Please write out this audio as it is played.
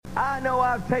I know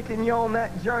I've taken you on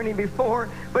that journey before,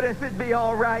 but if it'd be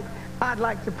all right, I'd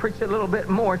like to preach a little bit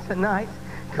more tonight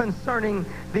concerning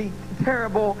the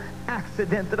terrible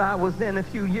accident that I was in a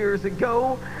few years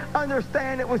ago.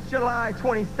 Understand, it was July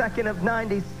 22nd of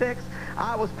 96.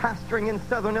 I was pastoring in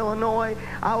Southern Illinois.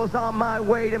 I was on my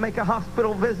way to make a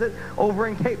hospital visit over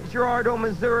in Cape Girardeau,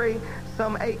 Missouri.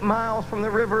 Some 8 miles from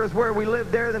the river is where we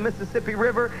lived there, the Mississippi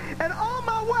River. And on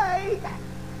my way,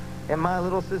 in my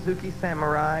little Suzuki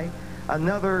Samurai,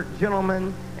 another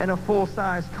gentleman in a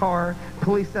full-size car.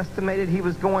 Police estimated he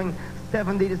was going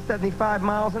 70 to 75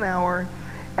 miles an hour,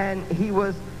 and he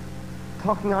was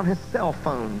talking on his cell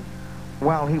phone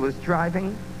while he was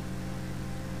driving.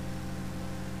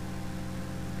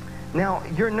 Now,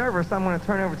 you're nervous. I'm going to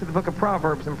turn over to the book of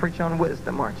Proverbs and preach on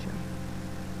wisdom, aren't you?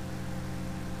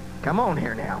 Come on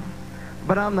here now.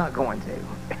 But I'm not going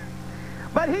to.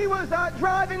 But he was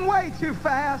driving way too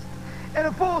fast in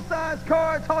a full-size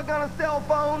car, talking on a cell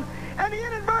phone, and he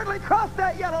inadvertently crossed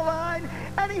that yellow line,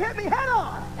 and he hit me head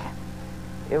on.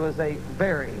 It was a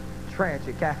very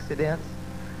tragic accident,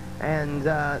 and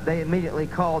they immediately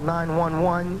called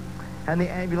 911, and the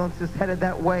ambulance is headed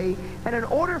that way. And in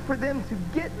order for them to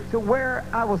get to where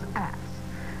I was at,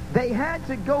 they had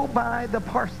to go by the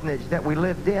parsonage that we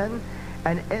lived in,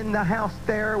 and in the house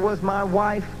there was my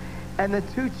wife and the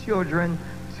 2 children,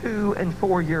 2 and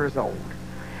 4 years old.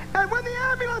 And when the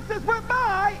ambulances went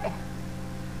by,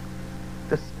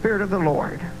 the Spirit of the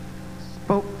Lord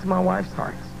spoke to my wife's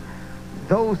heart.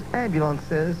 Those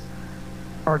ambulances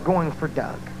are going for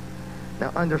Doug.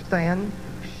 Now understand,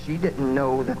 she didn't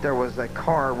know that there was a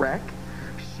car wreck.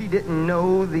 She didn't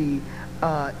know the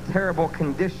terrible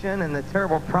condition and the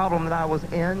terrible problem that I was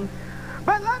in.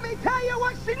 But let me tell you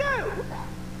what she knew.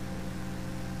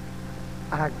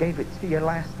 I gave it to you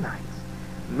last night.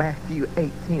 Matthew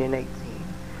 18 and 18.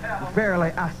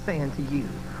 Verily I say unto you,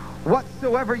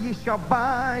 whatsoever ye shall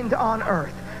bind on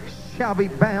earth shall be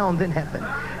bound in heaven,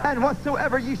 and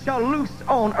whatsoever ye shall loose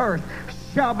on earth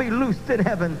shall be loosed in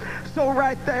heaven. So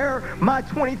right there, my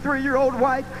 23-year-old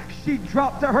wife, she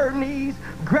dropped to her knees,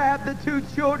 grabbed the 2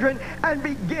 children, and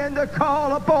began to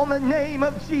call upon the name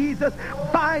of Jesus,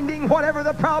 binding whatever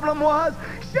the problem was.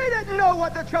 She didn't know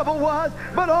what the trouble was,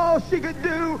 but all she could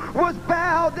do was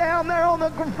bow down there on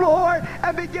the floor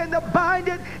and begin to bind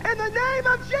it in the name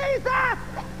of Jesus.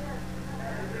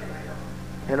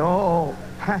 And oh,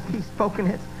 hath he spoken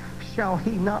it, shall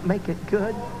he not make it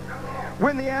good?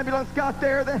 When the ambulance got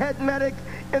there, the head medic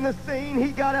in the scene,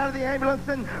 he got out of the ambulance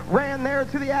and ran there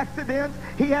to the accident.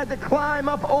 He had to climb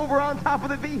up over on top of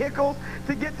the vehicles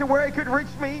to get to where he could reach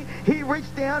me. He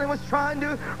reached down and was trying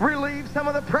to relieve some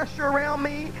of the pressure around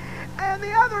me. And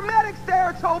the other medics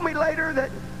there told me later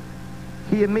that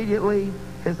he immediately,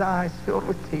 his eyes filled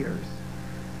with tears,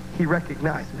 he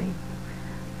recognized me.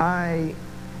 I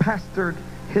pastored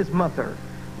his mother,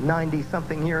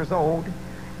 90-something years old,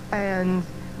 and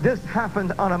this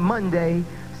happened on a Monday.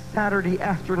 Saturday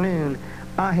afternoon,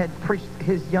 I had preached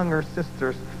his younger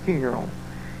sister's funeral.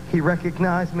 He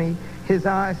recognized me, his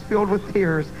eyes filled with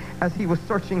tears as he was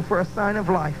searching for a sign of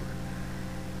life.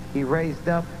 He raised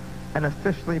up and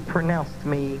officially pronounced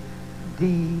me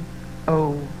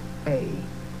D.O.A.,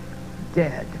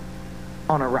 dead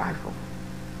on arrival.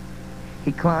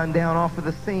 He climbed down off of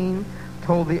the scene,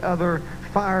 told the other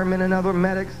firemen and other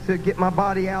medics to get my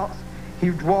body out. He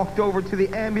walked over to the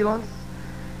ambulance.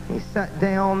 He sat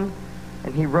down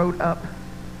and he wrote up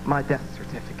my death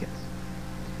certificate.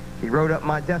 He wrote up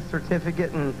my death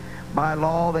certificate, and by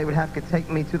law they would have to take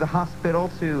me to the hospital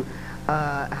to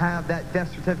have that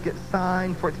death certificate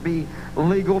signed for it to be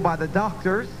legal by the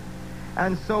doctors.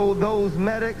 And so those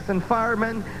medics and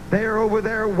firemen, they're over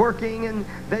there working, and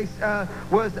they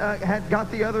had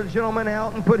got the other gentleman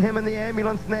out and put him in the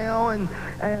ambulance now, and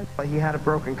he had a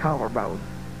broken collarbone.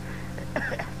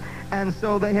 And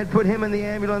so they had put him in the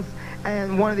ambulance,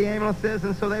 and one of the ambulances,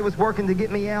 and so they was working to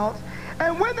get me out.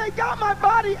 And when they got my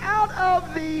body out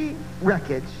of the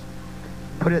wreckage,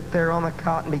 put it there on the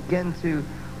cot and began to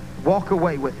walk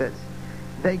away with it,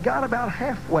 they got about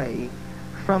halfway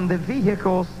from the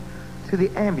vehicles to the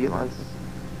ambulance,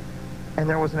 and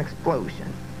there was an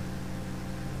explosion.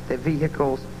 The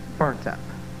vehicles burnt up.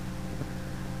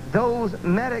 Those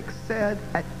medics said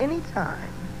at any time,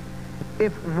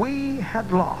 if we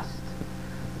had lost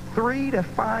 3 to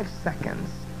 5 seconds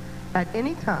at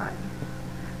any time,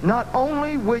 not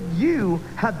only would you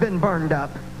have been burned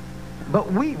up,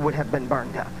 but we would have been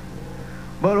burned up.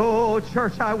 But oh,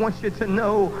 church, I want you to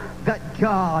know that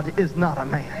God is not a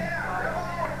man.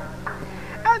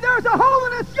 And there's a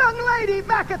holiness young lady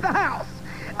back at the house.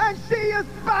 and she is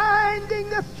binding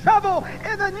this trouble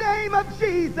in the name of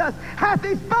Jesus. Hath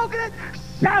he spoken it?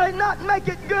 Shall it not make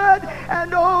it good?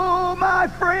 And oh, my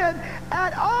friend,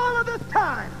 at all of this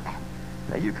time,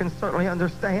 now you can certainly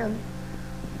understand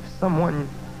if someone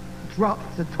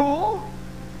dropped a tool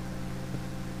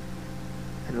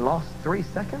and lost 3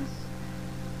 seconds.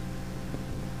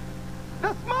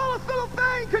 The smallest little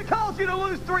thing could cause you to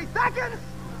lose 3 seconds.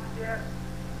 Yes.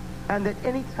 And at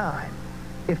any time,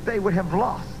 if they would have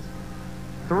lost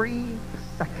 3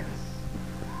 seconds,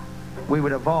 we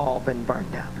would have all been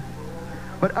burned up.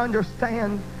 But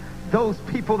understand, those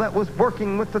people that was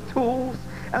working with the tools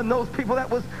and those people that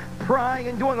was prying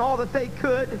and doing all that they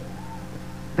could,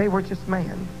 they were just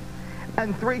man.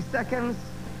 And 3 seconds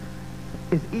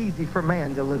is easy for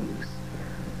man to lose.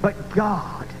 But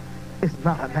God is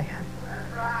not a man.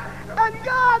 And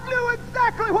God knew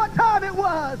exactly what time it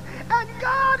was. And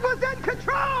God was in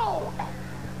control.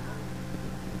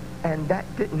 And that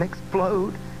didn't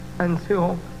explode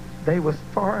until they was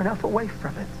far enough away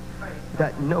from it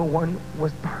that no one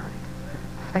was burned.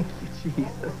 Thank you,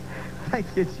 Jesus. Thank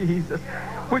you, Jesus.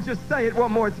 Would you say it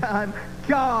one more time?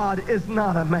 God is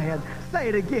not a man. Say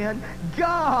it again.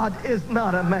 God is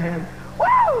not a man.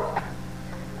 Woo!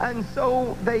 And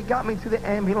so they got me to the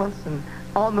ambulance, and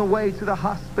on the way to the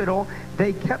hospital,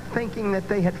 they kept thinking that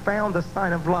they had found a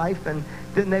sign of life, and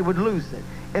then they would lose it.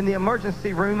 In the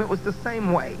emergency room, it was the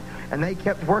same way. And they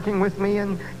kept working with me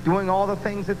and doing all the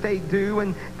things that they do,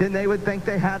 and then they would think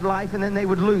they had life, and then they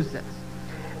would lose it.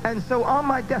 And so on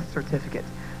my death certificate,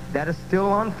 that is still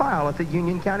on file at the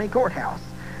Union County Courthouse,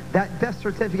 that death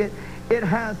certificate, it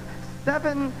has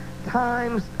 7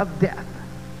 times of death,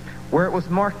 where it was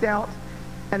marked out,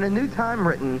 and a new time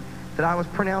written that I was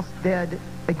pronounced dead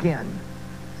again,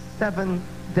 7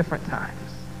 different times.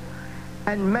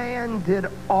 And man did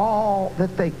all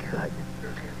that they could.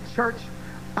 Church,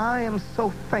 I am so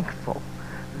thankful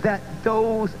that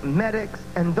those medics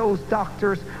and those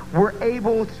doctors were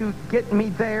able to get me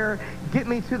there, get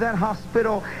me to that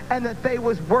hospital, and that they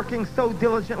was working so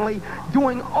diligently,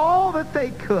 doing all that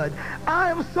they could. I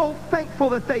am so thankful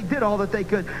that they did all that they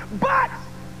could. But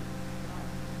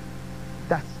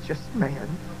that's just man.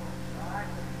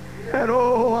 And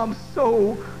oh, I'm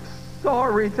so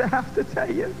sorry to have to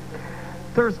tell you,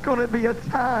 there's going to be a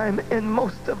time in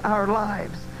most of our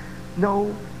lives,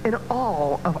 no, in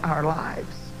all of our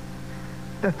lives,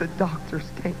 that the doctors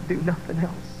can't do nothing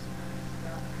else.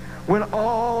 When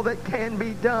all that can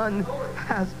be done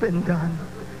has been done.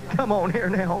 Come on here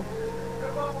now.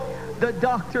 The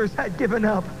doctors had given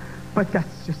up, but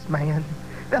that's just man.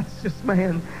 That's just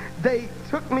man. They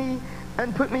took me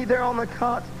and put me there on the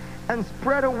cot and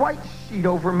spread a white sheet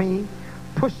over me,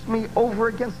 pushed me over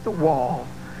against the wall.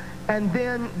 And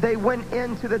then they went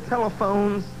into the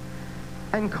telephones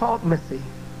and called Missy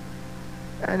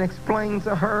and explained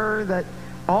to her that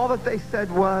all that they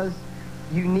said was,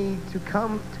 you need to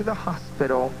come to the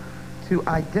hospital to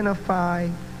identify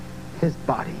his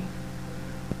body.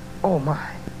 Oh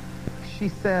my. She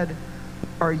said,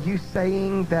 are you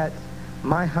saying that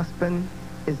my husband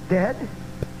is dead?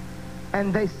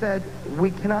 And they said,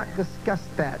 we cannot discuss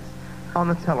that on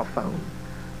the telephone.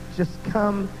 Just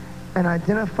come and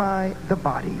identify the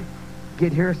body.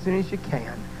 Get here as soon as you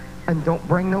can. And don't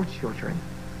bring no children.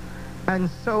 And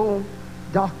so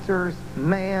doctors,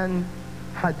 man,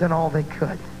 had done all they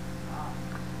could.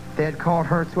 They had called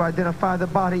her to identify the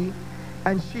body,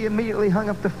 and she immediately hung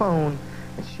up the phone,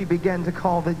 and she began to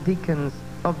call the deacons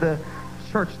of the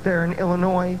church there in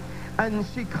Illinois, and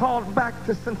she called back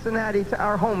to Cincinnati to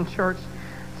our home church,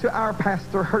 to our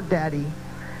pastor, her daddy,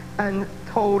 and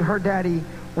told her daddy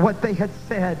what they had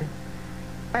said.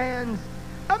 And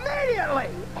immediately,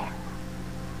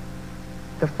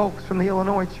 the folks from the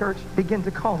Illinois church began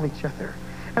to call each other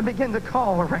and begin to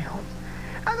call around.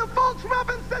 And the folks from up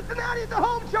in Cincinnati at the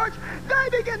home church,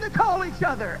 they begin to call each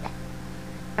other.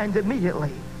 And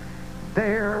immediately,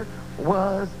 there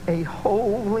was a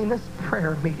holiness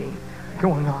prayer meeting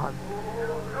going on.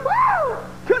 Woo!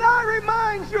 Could I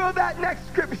remind you of that next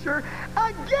scripture?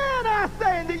 Again, I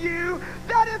say unto you,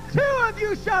 that if 2 of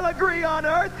you shall agree on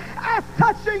earth, as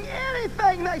touching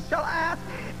anything they shall ask,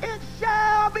 it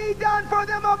shall be done for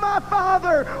them of my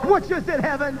Father, which is in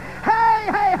heaven. Hey,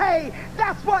 hey, hey,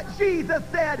 that's what Jesus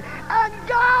said. And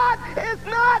God is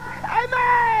not a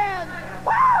man.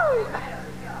 Woo!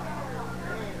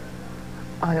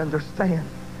 I understand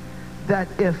that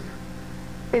if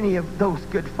any of those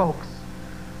good folks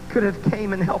could have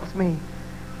came and helped me,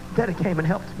 they'd have came and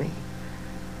helped me.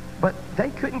 But they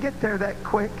couldn't get there that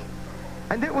quick.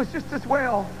 And it was just as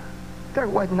well, there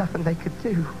wasn't nothing they could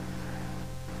do.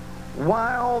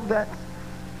 While that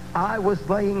I was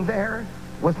laying there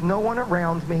with no one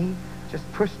around me, just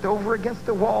pushed over against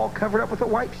the wall, covered up with a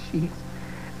white sheet.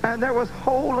 And there was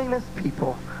holiness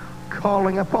people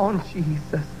calling upon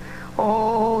Jesus.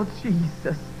 Oh,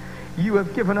 Jesus, you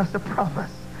have given us a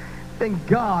promise. Then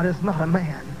God is not a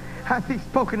man. Hath he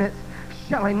spoken it,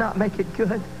 shall he not make it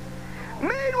good?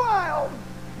 Meanwhile,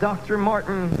 Dr.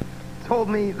 Martin told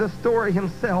me the story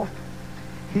himself.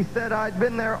 He said I'd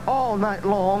been there all night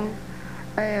long,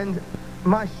 and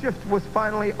my shift was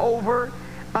finally over.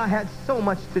 I had so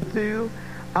much to do.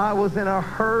 I was in a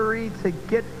hurry to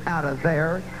get out of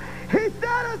there. He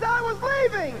said as I was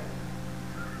leaving,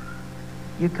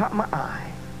 you caught my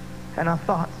eye. And I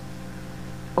thought,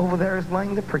 over there is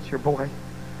laying the preacher boy.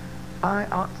 I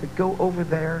ought to go over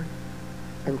there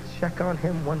and check on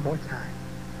him one more time.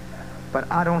 But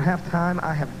I don't have time.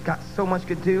 I have got so much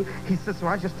to do. He said, so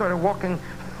I just started walking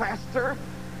faster,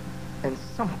 and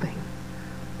something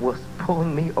was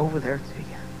pulling me over there to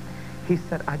you. He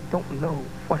said, I don't know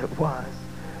what it was.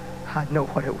 I know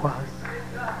what it was.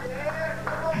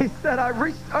 He said, I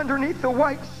reached underneath the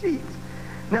white sheet.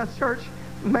 Now, church,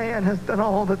 man has done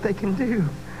all that they can do,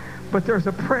 but there's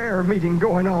a prayer meeting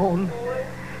going on.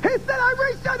 He said, I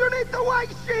reached underneath the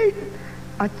white sheet.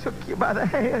 I took you by the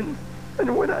hand,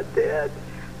 and when I did,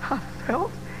 I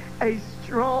felt a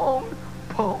strong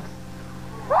pulse.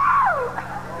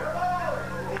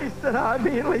 He said, I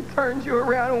immediately turned you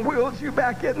around and wheeled you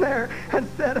back in there and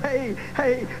said,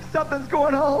 hey, something's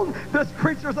going on. This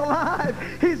preacher's alive.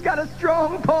 He's got a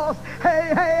strong pulse.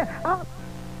 Hey.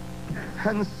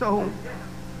 And so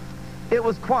it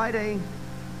was quite a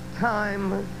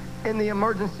time in the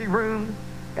emergency room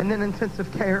and then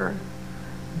intensive care.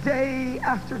 Day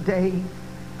after day,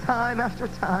 time after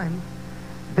time,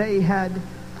 they had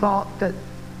thought that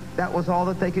that was all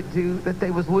that they could do, that they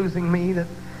was losing me, that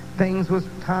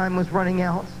time was running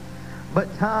out.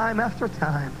 But time after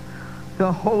time,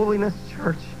 the Holiness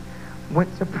Church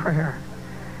went to prayer.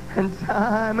 And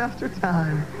time after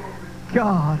time,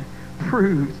 God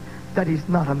proved that he's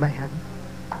not a man.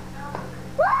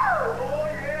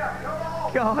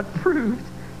 God proved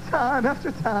time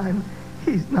after time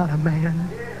he's not a man.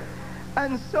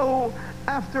 And so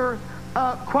after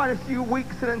quite a few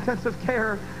weeks in intensive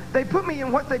care, they put me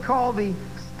in what they call the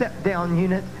step-down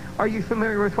unit. Are you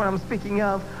familiar with what I'm speaking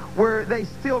of? Where they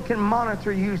still can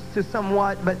monitor you to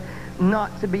somewhat, but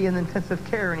not to be in intensive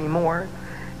care anymore.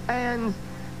 And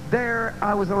there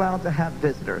I was allowed to have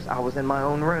visitors. I was in my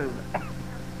own room.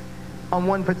 On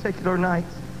one particular night,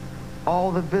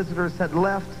 all the visitors had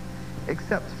left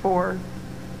except for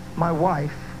my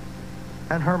wife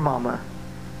and her mama,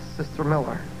 Sister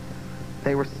Miller.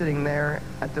 They were sitting there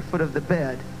at the foot of the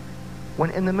bed when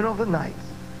in the middle of the night,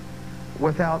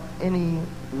 without any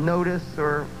notice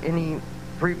or any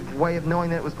way of knowing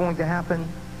that it was going to happen,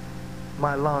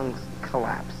 my lungs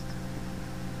collapsed.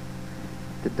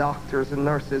 The doctors and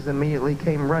nurses immediately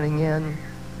came running in,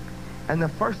 and the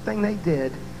first thing they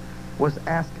did was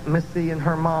ask Missy and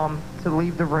her mom to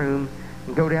leave the room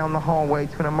and go down the hallway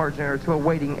to an emergency or to a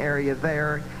waiting area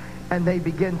there. And they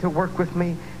began to work with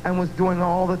me and was doing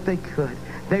all that they could.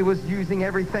 They was using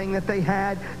everything that they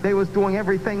had. They was doing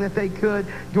everything that they could,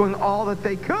 doing all that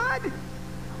they could.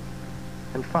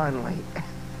 And finally,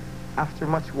 after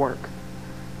much work,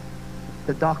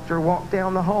 the doctor walked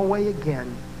down the hallway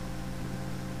again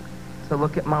to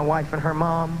look at my wife and her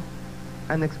mom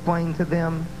and explain to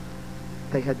them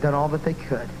they had done all that they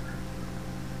could,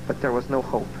 but there was no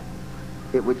hope.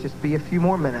 It would just be a few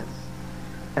more minutes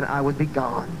and I would be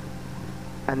gone.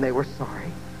 And they were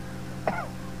sorry.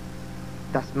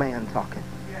 That's man talking.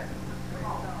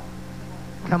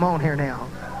 Come on here now.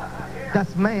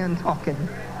 That's man talking.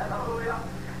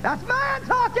 That's man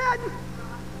talking!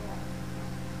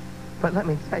 But let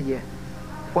me tell you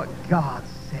what God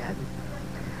said.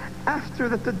 After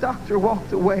that the doctor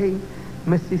walked away,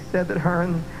 Missy said that her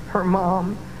and her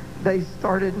mom, they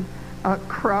started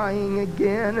crying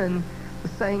again and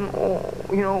saying, oh,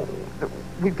 you know,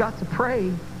 we've got to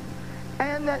pray.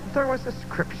 And that there was a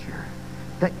scripture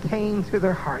that came to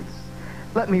their hearts.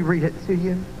 Let me read it to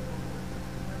you.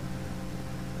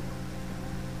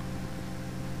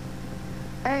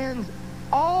 And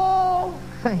all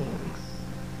things,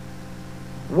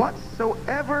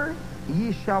 whatsoever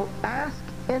ye shall ask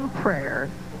in prayer,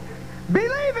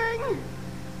 believing,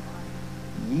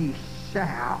 ye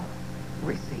shall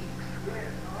receive.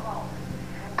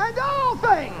 And all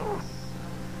things,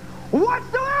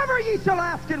 whatsoever ye shall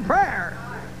ask in prayer,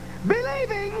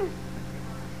 believing,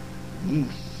 ye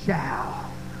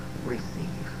shall receive.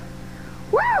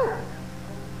 Woo!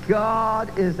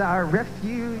 God is our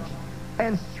refuge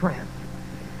and strength,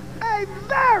 a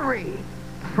very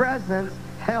presence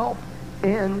help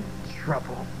in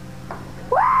trouble.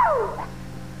 Woo!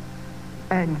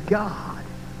 And God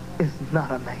is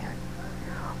not a man.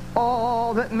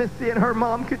 All that Missy and her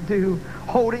mom could do,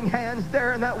 holding hands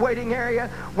there in that waiting area,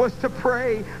 was to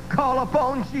pray, call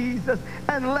upon Jesus,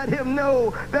 and let him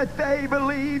know that they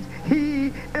believed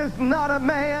he is not a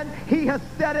man. He has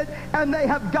said it, and they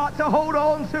have got to hold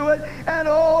on to it. And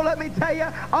oh, let me tell you,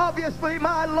 obviously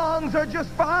my lungs are just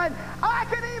fine. I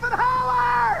can even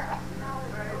holler!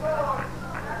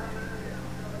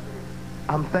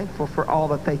 I'm thankful for all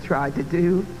that they tried to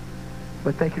do,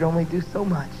 but they could only do so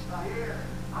much.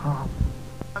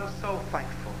 I'm so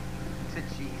thankful to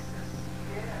Jesus.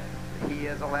 He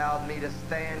has allowed me to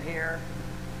stand here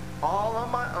all on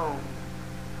my own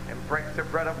and break the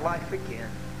bread of life again.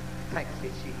 Thank you,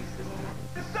 Jesus.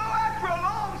 So after a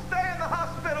long stay in the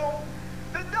hospital,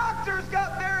 the doctors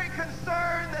got very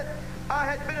concerned that I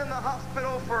had been in the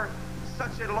hospital for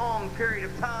such a long period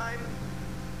of time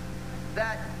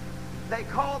that they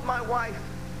called my wife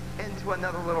into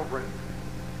another little room.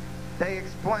 They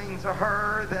explained to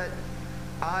her that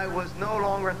I was no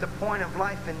longer at the point of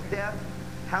life and death.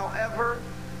 However,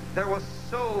 there was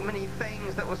so many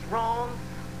things that was wrong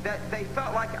that they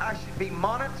felt like I should be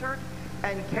monitored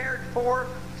and cared for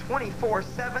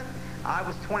 24/7. I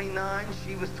was 29,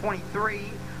 she was 23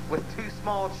 with 2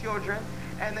 small children,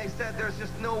 and they said there's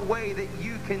just no way that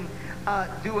you can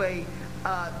do a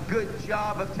good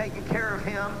job of taking care of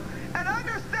him. And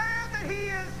understand that he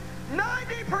is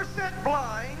 90%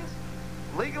 blind,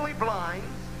 legally blind,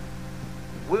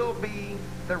 will be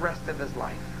the rest of his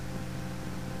life.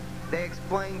 They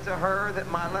explained to her that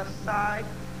my left side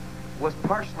was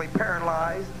partially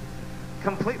paralyzed,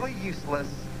 completely useless,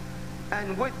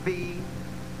 and would be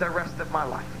the rest of my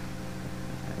life.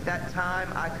 At that time,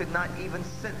 I could not even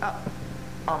sit up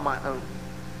on my own.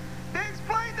 They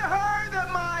explained to her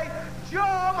that my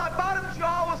jaw, my bottom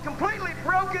jaw, was completely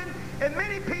broken in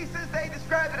many pieces. They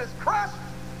described it as crushed,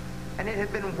 and it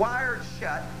had been wired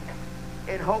shut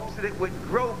in hopes that it would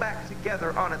grow back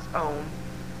together on its own,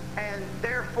 and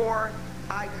therefore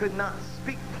I could not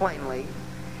speak plainly.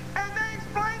 And they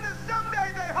explained that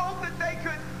someday they hoped that they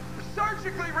could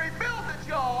surgically rebuild the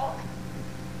jaw,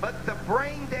 but the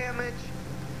brain damage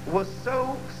was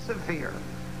so severe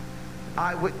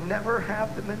I would never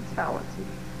have the mentality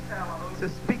to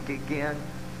speak again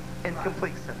in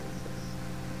complete sentences.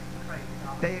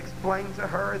 They explained to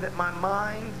her that my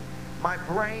mind, my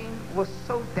brain was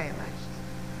so damaged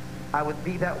I would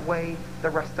be that way the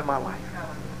rest of my life.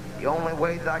 The only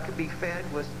way that I could be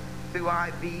fed was through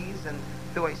IVs and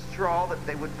through a straw that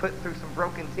they would put through some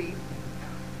broken teeth.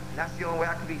 And that's the only way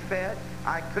I could be fed.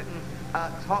 I couldn't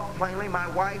talk plainly. My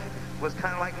wife was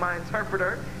kind of like my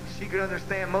interpreter. She could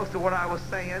understand most of what I was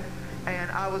saying.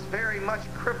 And I was very much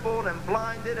crippled and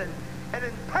blinded and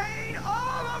in pain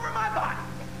all over my body.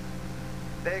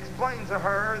 They explained to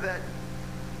her that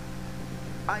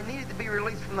I needed to be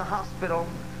released from the hospital,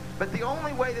 but the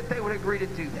only way that they would agree to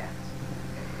do that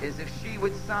is if she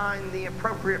would sign the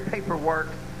appropriate paperwork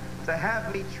to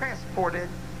have me transported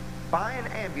by an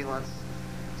ambulance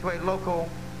to a local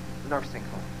nursing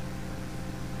home.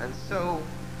 And so,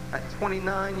 at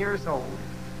 29 years old,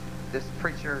 this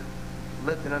preacher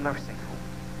lived in a nursing home.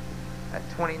 At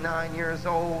 29 years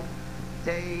old,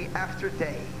 day after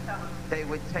day, they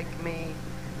would take me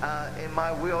in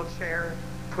my wheelchair,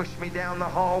 push me down the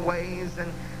hallways,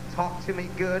 and talk to me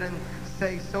good and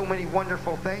say so many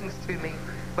wonderful things to me.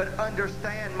 But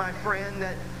understand, my friend,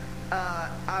 that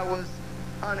I was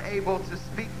unable to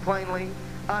speak plainly,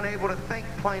 unable to think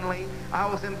plainly.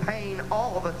 I was in pain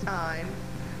all the time.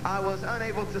 I was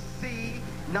unable to see,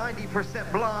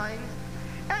 90% blind.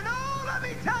 And oh, let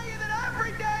me tell you that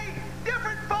every day,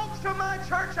 different folks from my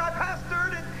church I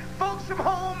pastored and folks from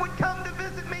home would come to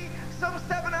visit me some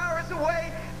 7 hours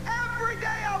away. Every day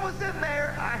I was in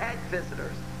there, I had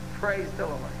visitors. Praise the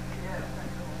Lord.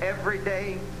 Every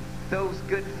day, those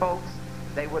good folks,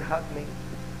 they would hug me,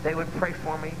 they would pray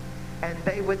for me, and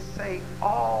they would say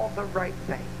all the right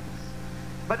things.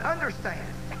 But understand,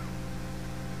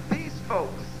 these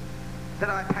folks that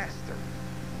I pastored,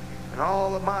 and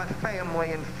all of my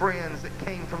family and friends that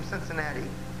came from Cincinnati,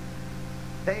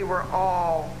 they were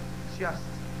all just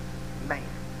man.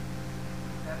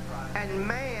 That's right. And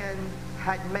man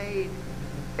had made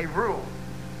a rule,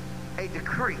 a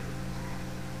decree,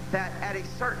 that at a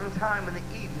certain time in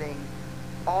the evening,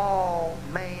 all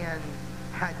man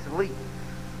had to leave.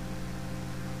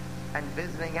 And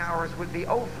visiting hours would be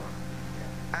over.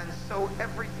 And so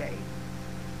every day,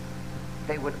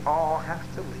 they would all have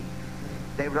to leave.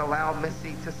 They would allow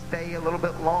Missy to stay a little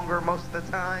bit longer most of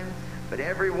the time, but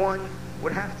everyone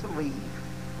would have to leave.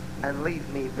 and leave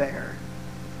me there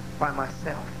by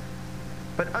myself.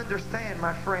 But understand,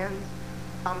 my friends,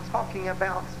 I'm talking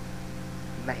about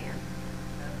man.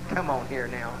 Come on here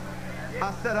now.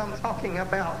 I said I'm talking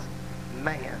about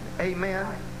man. Amen.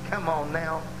 Come on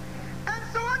now. And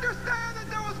so understand that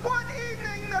there was one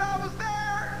evening that I was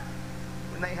there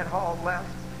when they had all left.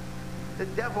 The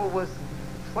devil was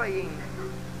playing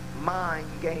mind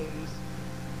games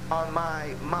on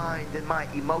my mind and my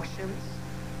emotions,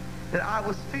 that I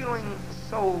was feeling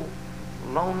so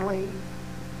lonely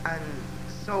and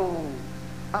so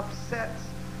upset,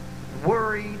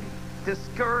 worried,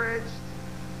 discouraged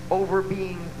over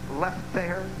being left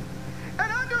there.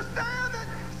 And understand that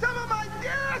some of my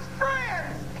dearest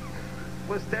friends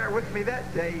was there with me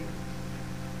that day.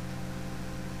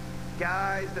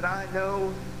 Guys that I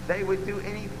know, they would do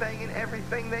anything and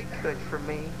everything they could for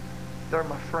me. They're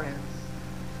my friends.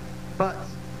 But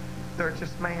they're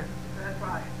just man. That's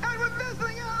right. And when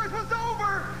visiting hours was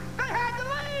over, they had to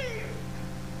leave.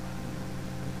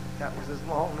 That was as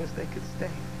long as they could stay.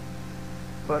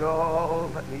 But oh,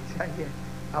 let me tell you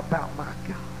about my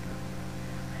God.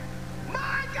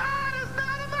 My God is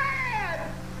not a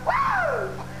man!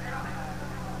 Woo!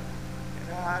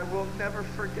 And I will never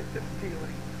forget the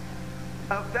feeling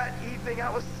of that evening.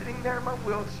 I was sitting there in my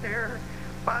wheelchair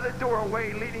by the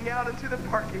doorway leading out into the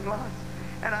parking lot.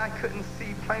 And I couldn't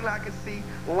see plainly. I could see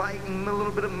light and a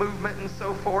little bit of movement and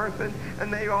so forth.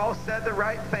 And they all said the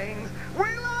right things.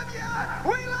 We love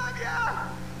you! We love you!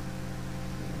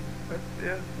 But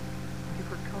then they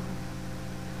were gone.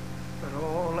 But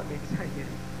oh, let me tell you,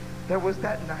 there was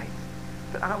that night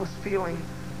that I was feeling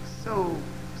so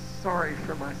sorry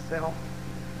for myself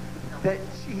that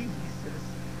Jesus,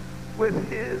 with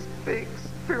his big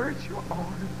spiritual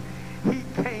arm, he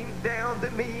came down to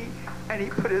me and he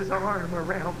put his arm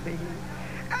around me.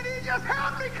 And he just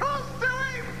held me close to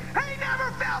him. He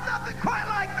never felt nothing quite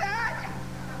like that.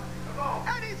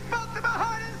 And he spoke to my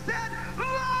heart and said,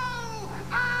 Lo,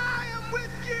 I am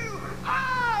with you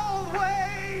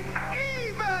always,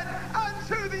 even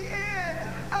unto the end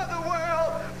of the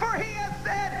world. For he has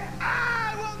said,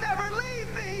 I will never leave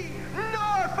thee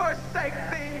nor forsake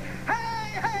thee.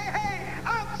 Hey,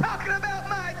 I'm talking about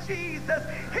my Jesus.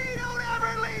 He don't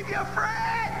ever leave you,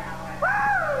 friend.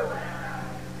 Woo!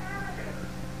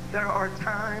 There are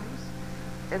times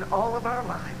in all of our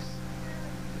lives,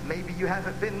 maybe you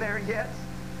haven't been there yet,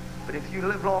 but if you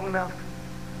live long enough,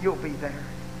 you'll be there,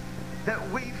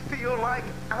 that we feel like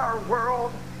our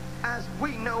world as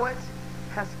we know it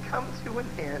has come to an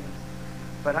end.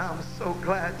 But I'm so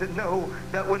glad to know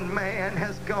that when man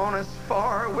has gone as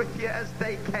far with you as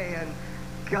they can,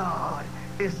 God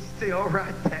is still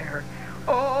right there.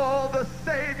 Oh, the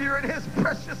Savior and his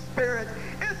precious Spirit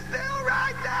is still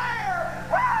right there.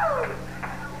 Woo!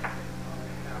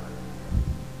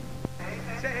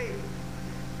 Day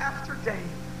after day,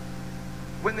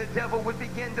 when the devil would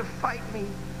begin to fight me,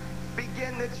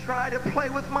 begin to try to play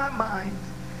with my mind,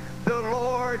 the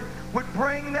Lord would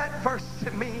bring that verse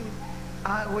to me.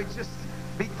 I would just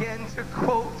begin to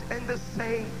quote and to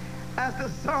say, as the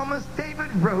psalmist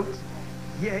David wrote,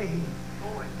 yea,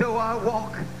 though I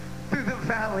walk through the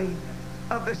valley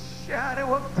of the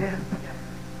shadow of death,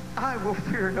 I will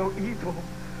fear no evil,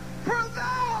 for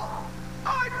thou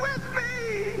art with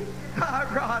me. Thy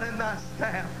rod and thy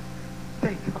staff,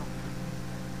 they comfort me.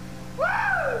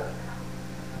 Woo!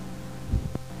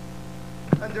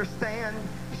 Understand,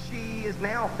 she is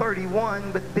now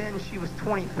 31, but then she was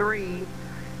 23,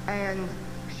 and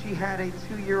she had a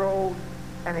 2-year-old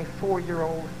and a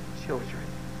 4-year-old children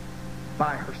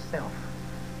by herself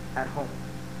at home.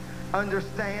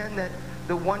 Understand that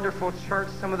the wonderful church,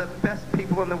 some of the best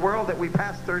people in the world that we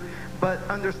pastored, but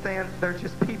understand they're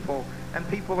just people, and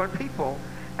people are people.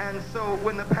 And so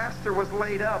when the pastor was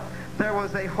laid up, there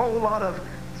was a whole lot of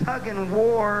tug and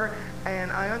war,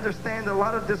 and I understand a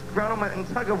lot of disgruntlement and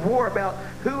tug of war about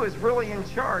who is really in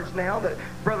charge now that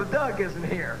Brother Doug isn't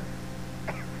here.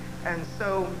 And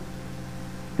so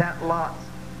that lot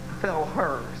fell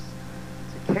hers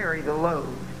to carry the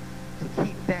load, to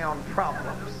keep down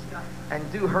problems, and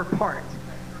do her part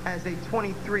as a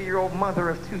 23-year-old mother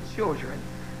of 2 children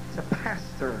to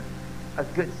pastor a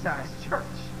good-sized church.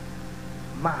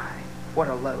 My, what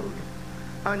a load.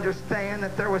 Understand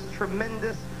that there was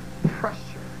tremendous pressure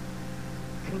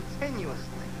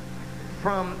continuously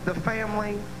from the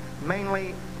family,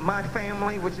 mainly my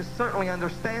family, which is certainly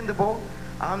understandable.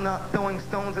 I'm not throwing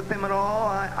stones at them at all.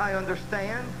 I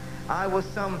understand. I was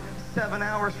some 7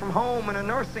 hours from home in a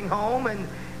nursing home,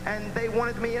 and they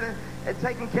wanted me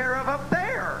taken care of up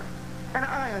there. And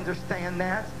I understand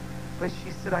that. But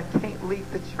she said, I can't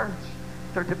leave the church.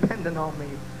 They're dependent on me.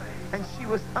 And she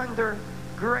was under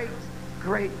great,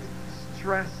 great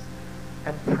stress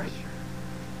and pressure.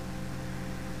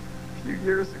 A few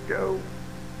years ago,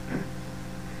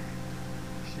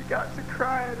 she got to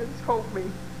crying and told me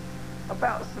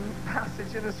about some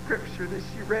passage in the scripture that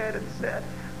she read and said,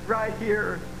 right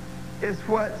here is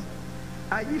what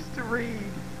I used to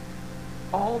read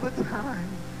all the time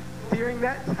during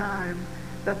that time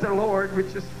that the Lord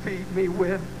would just feed me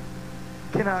with.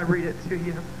 Can I read it to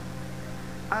you?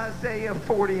 Isaiah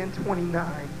 40 and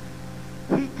 29.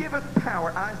 He giveth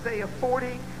power. Isaiah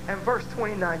 40 and verse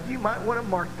 29. You might want to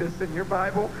mark this in your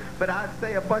Bible, but I'd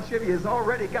say a bunch of you has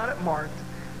already got it marked.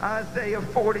 Isaiah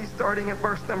 40, starting at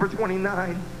verse number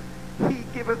 29. He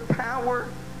giveth power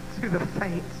to the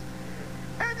faint,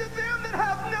 and to them that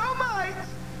have no might,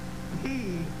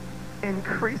 he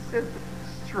increaseth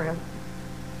strength.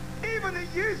 Even the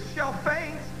youth shall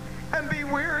faint and be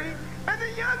weary, and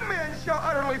the young men shall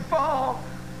utterly fall.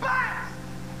 But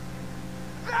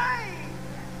they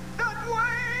that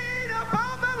wait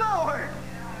upon the Lord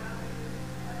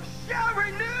shall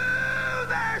renew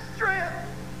their strength.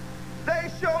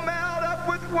 They shall mount up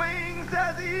with wings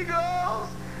as eagles.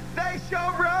 They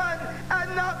shall run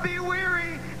and not be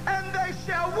weary, and they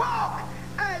shall walk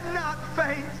and not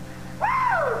faint.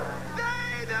 Woo!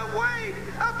 They that wait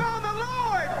upon the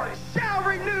Lord shall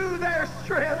renew their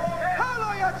strength.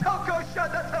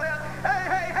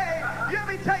 Hey, let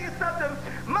me tell you something.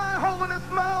 My holiness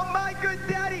mom, my good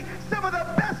daddy, some of the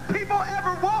best people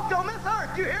ever walked on this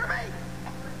earth. You hear me?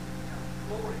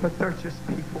 But they're just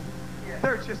people.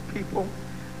 They're just people.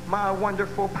 My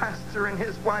wonderful pastor and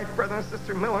his wife, Brother and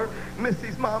Sister Miller,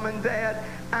 Missy's mom and dad,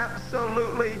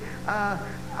 absolutely,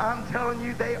 I'm telling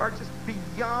you, they are just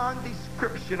beyond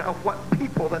description of what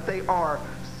people that they are.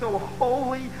 So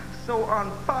holy, so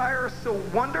on fire, so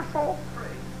wonderful,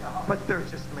 but they're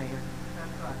just man.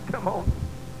 Come on.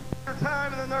 At the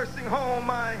time in the nursing home,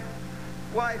 my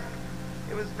wife,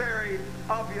 it was very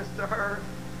obvious to her.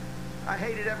 I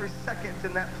hated every second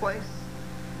in that place.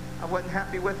 I wasn't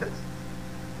happy with it.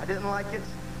 I didn't like it.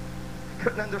 I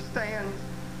couldn't understand.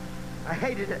 I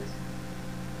hated it.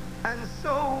 And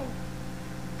so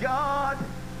God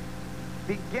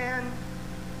began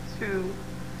to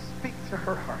speak to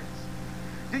her heart.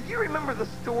 Do you remember the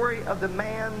story of the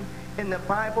man in the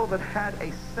Bible that had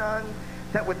a son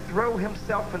that would throw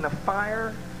himself in the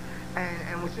fire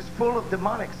and was just full of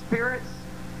demonic spirits?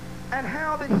 And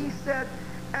how that he said,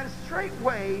 and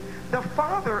straightway the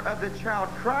father of the child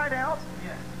cried out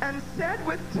and said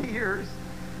with tears,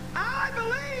 I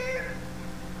believe.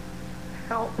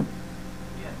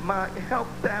 Help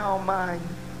thou mine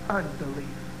unbelief.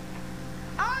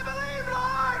 I believe,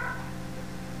 Lord.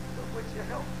 But would you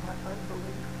help my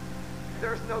unbelief?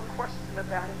 There's no question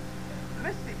about it.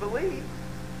 Missy believed,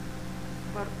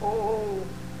 but oh,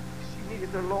 she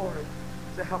needed the Lord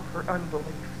to help her unbelief.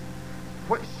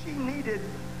 What she needed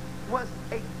was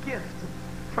a gift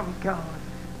from God.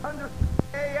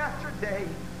 Day after day,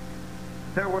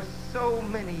 there were so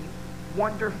many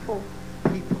wonderful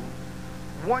people,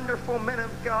 wonderful men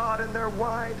of God and their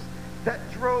wives that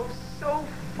drove so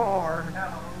far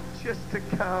just to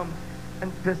come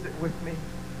and visit with me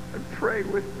and pray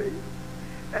with me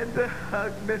and to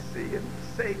hug Missy and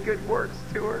say good words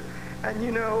to her. And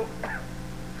you know,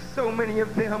 so many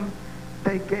of them,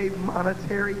 they gave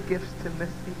monetary gifts to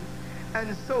Missy.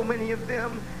 And so many of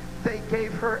them, they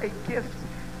gave her a gift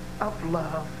of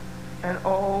love. And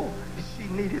oh, she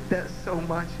needed that so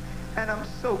much. And I'm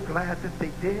so glad that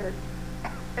they did.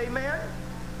 Amen?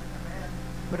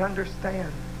 But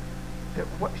understand that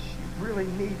what she really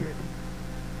needed,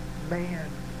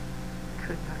 man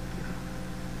could not give her.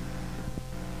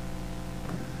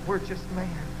 We're just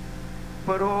man.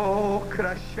 But oh, could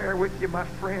I share with you, my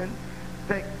friend,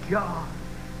 that God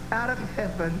out of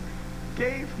heaven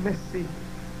gave Missy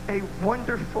a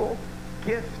wonderful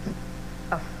gift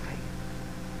of faith.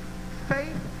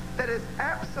 Faith that is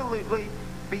absolutely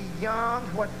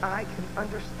beyond what I can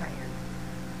understand.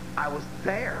 I was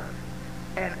there,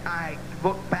 and I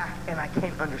look back, and I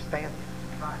can't understand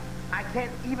it. I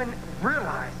can't even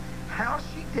realize how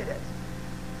she did it,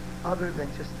 other than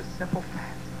just the simple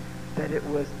fact that it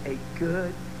was a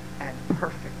good and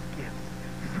perfect gift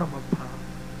from above.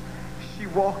 She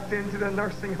walked into the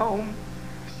nursing home.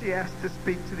 She asked to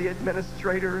speak to the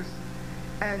administrators,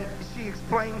 and she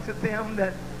explained to them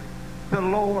that the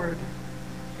Lord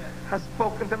has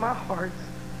spoken to my heart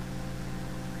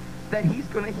that he's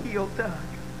going to heal Doug.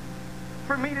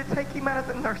 For me to take him out of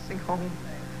the nursing home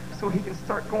so he can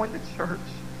start going to church,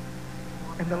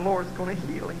 and the Lord's going to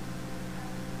heal him.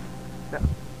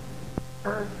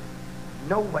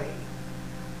 No way.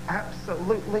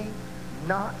 Absolutely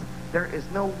not There is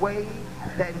no way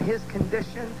that in his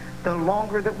condition, the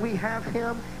longer that we have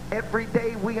him, every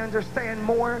day we understand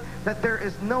more that there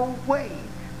is no way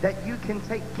that you can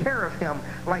take care of him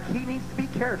like he needs to be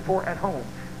cared for at home.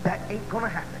 That ain't gonna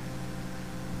happen.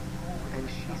 And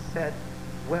she said,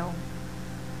 well,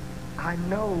 I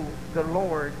know the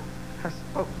Lord has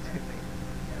spoke to me.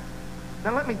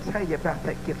 Now let me tell you about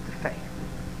that gift of faith.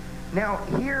 Now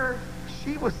here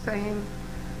she was saying,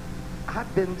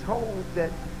 I've been told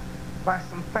that by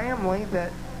some family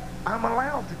that I'm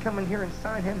allowed to come in here and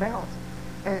sign him out.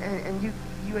 And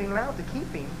you ain't allowed to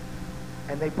keep him.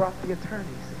 And they brought the attorneys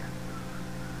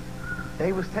in.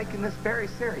 They was taking this very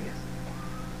serious.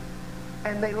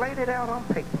 And they laid it out on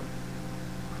paper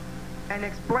and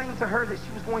explained to her that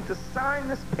she was going to sign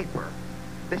this paper,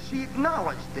 that she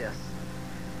acknowledged this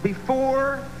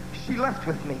before she left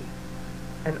with me.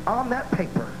 And on that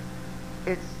paper,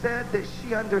 it said that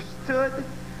she understood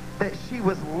that she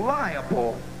was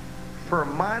liable for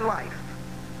my life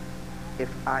if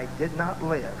I did not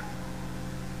live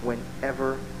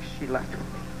whenever she left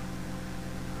with me.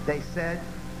 They said,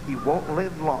 he won't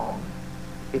live long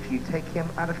if you take him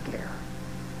out of care.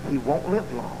 He won't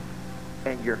live long,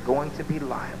 and you're going to be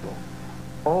liable.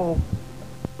 Oh,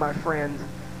 my friends,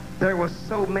 there was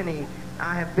so many.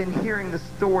 I have been hearing the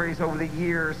stories over the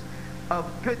years of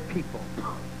good people,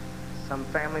 some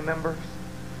family members,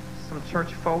 some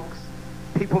church folks,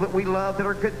 people that we love that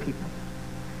are good people,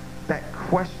 that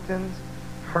questioned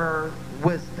her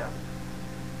wisdom.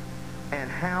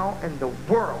 And how in the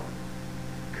world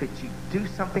could you do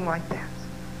something like that?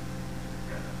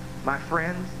 My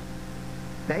friends,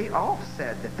 they all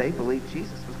said that they believed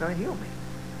Jesus was going to heal me.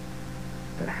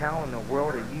 But how in the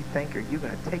world do you think are you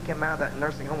going to take him out of that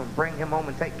nursing home and bring him home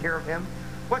and take care of him?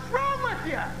 What's wrong with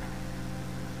you?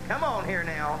 Come on here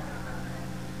now.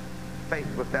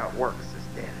 Faith without works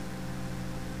is dead.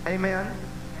 Amen?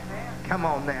 Come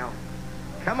on now.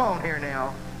 Come on here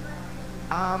now.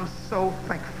 I'm so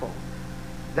thankful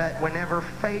that whenever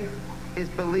faith is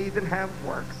believed and have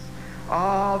works,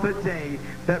 all the day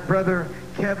that Brother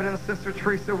Kevin and Sister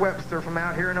Teresa Webster from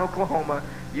out here in Oklahoma,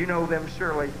 you know them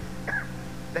surely,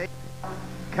 they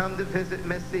come to visit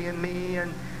Missy and me,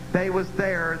 and they was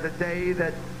there the day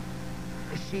that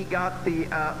she got the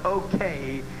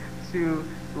okay to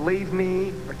leave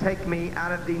me or take me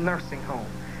out of the nursing home.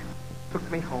 Took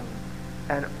me home.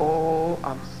 And oh,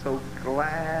 I'm so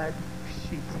glad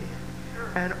she did.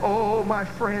 And oh, my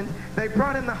friend, they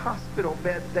brought in the hospital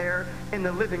bed there in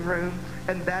the living room,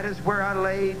 and that is where I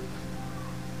laid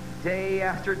day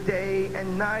after day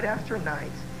and night after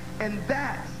night. And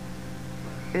that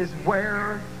is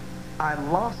where I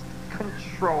lost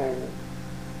control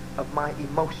of my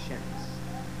emotions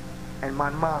and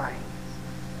my mind.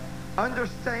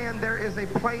 Understand, there is a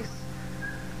place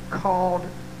called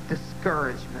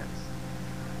discouragement.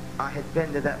 I had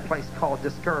been to that place called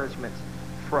discouragement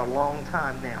for a long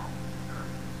time now.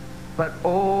 But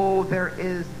oh, there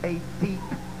is a deep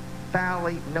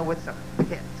valley, no, it's a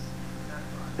pit,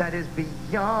 that is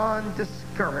beyond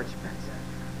discouragement.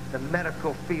 The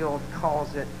medical field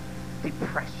calls it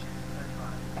depression.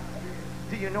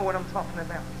 Do you know what I'm talking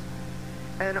about?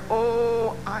 And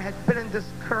oh, I had been in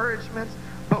discouragement,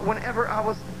 but whenever I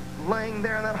was laying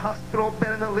there in that hospital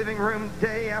bed in the living room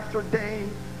day after day,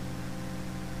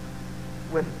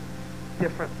 with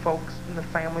different folks in the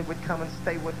family would come and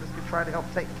stay with us to try to help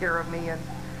take care of me, and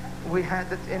we had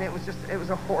to, and it was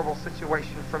a horrible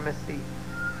situation for Missy.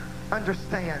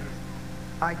 Understand,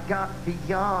 I got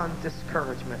beyond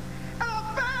discouragement, and I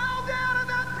fell down in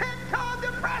that pit called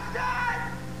depression.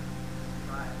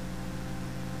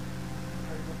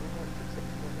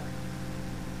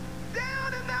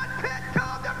 Down in that pit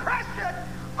called depression.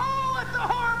 Oh, it's a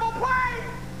horrible place.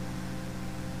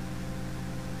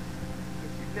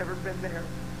 If you've never been there,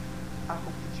 I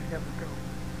hope that you never go.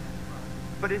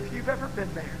 But if you've ever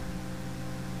been there,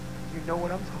 you know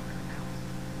what I'm talking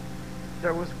about.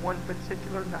 There was one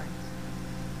particular night,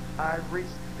 I reached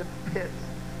the pit,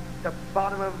 the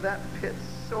bottom of that pit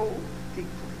so deeply,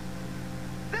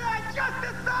 that I just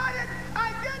decided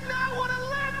I did not want to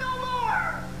live no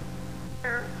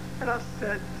more. And I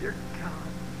said, dear God,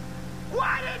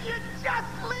 why did you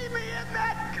just leave me in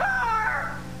that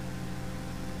car?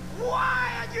 Why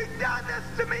have you done this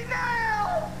to me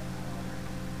now?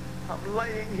 I'm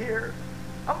laying here.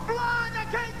 I'm blind. I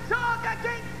can't talk.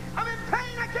 I'm in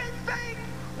pain. I can't think.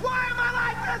 Why am I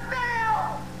like this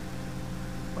now?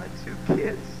 My two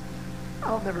kids,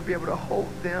 I'll never be able to hold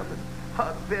them and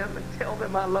hug them and tell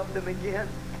them I love them again.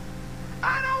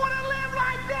 I don't want to live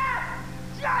like that.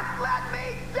 Just let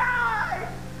me die.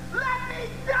 Let me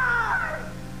die.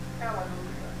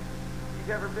 Hallelujah. You've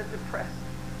ever been depressed,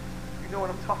 you know what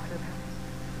I'm talking about.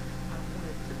 I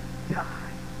wanted to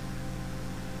die.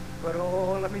 But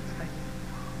oh, let me tell you,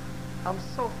 I'm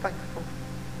so thankful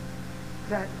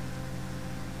that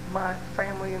my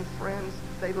family and friends,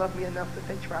 they love me enough that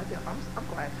they tried to. I'm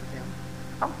glad for them.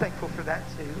 I'm thankful for that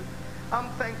too. I'm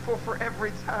thankful for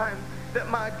every time that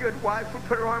my good wife would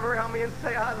put her arm around me and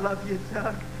say, I love you,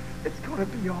 Doug. It's going to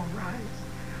be all right.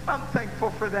 I'm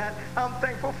thankful for that. I'm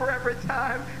thankful for every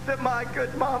time that my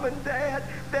good mom and dad,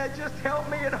 they just help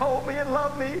me and hold me and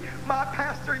love me. My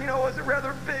pastor, you know, was a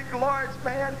rather big, large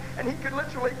man, and he could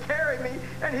literally carry me,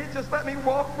 and he'd just let me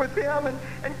walk with him and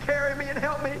carry me and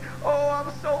help me. Oh,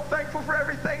 I'm so thankful for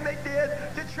everything they did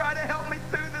to try to help me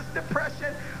through this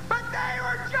depression. But they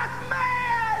were just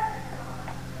mad.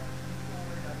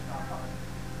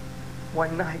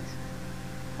 One night,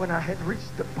 when I had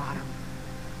reached the bottom,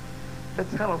 the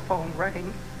telephone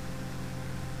rang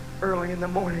early in the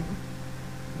morning.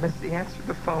 Missy answered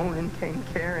the phone and came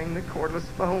carrying the cordless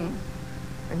phone.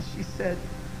 And she said,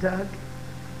 Doug,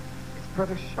 it's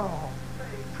Brother Shaw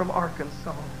from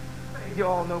Arkansas. You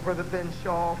all know Brother Ben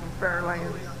Shaw from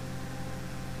Fairlands.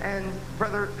 And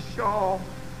Brother Shaw,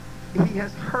 he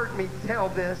has heard me tell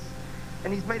this,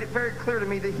 and he's made it very clear to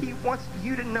me that he wants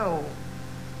you to know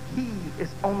he is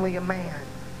only a man.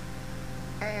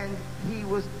 And he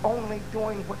was only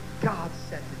doing what God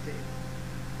said to do.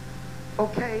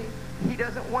 Okay? He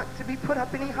doesn't want to be put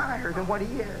up any higher than what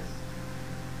he is.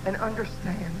 And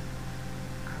understand,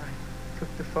 I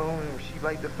took the phone, or she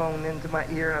laid the phone into my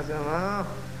ear, and I said, oh,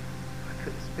 I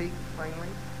couldn't speak plainly.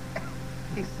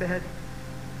 He said,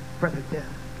 Brother Doug,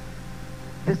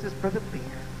 this is Brother Ben.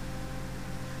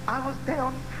 I was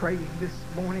down praying this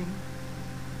morning,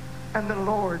 and the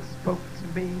Lord spoke to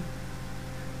me.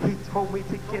 He told me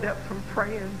to get up from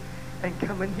praying and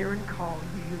come in here and call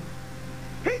you.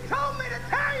 He told me to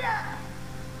tell you,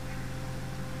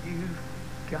 you've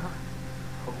got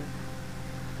hope.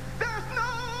 There's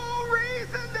no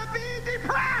reason to be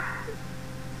depressed.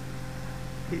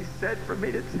 He said for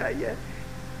me to tell you,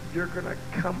 you're going to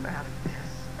come out of this.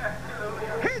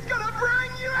 He's going to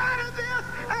bring you out of this,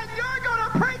 and you're going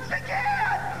to preach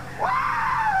again.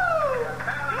 Woo!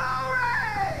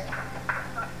 Glory!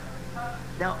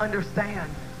 Now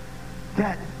understand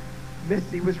that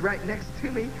Missy was right next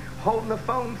to me, holding the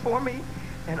phone for me,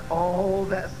 and all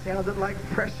that sounded like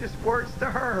precious words to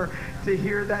her. To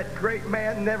hear that great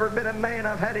man, never been a man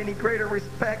I've had any greater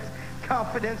respect,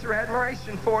 confidence, or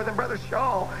admiration for than Brother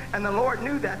Shaw. And the Lord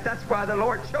knew that. That's why the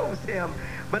Lord chose him.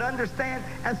 But understand,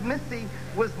 as Missy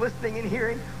was listening and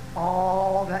hearing,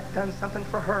 all that done something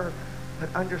for her.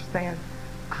 But understand,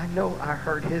 I know I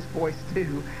heard his voice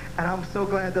too. And I'm so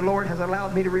glad the Lord has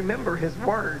allowed me to remember his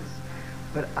words.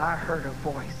 But I heard a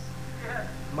voice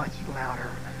much louder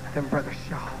than Brother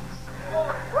Shaw's. Woo!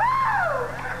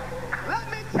 Let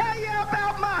me tell you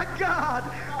about my God,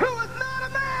 who is not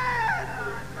a man.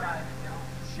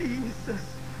 Jesus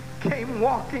came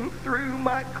walking through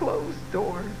my closed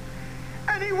door.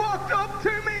 And he walked up to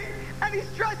me, and he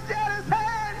stretched out his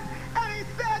hand, and he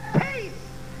said, peace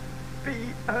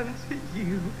be unto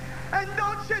you. And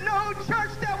don't you know,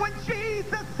 church, that when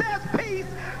Jesus says peace,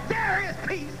 there is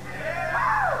peace.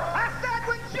 I said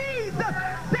when Jesus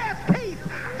says peace,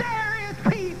 there is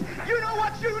peace. You know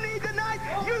what you need tonight?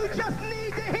 You just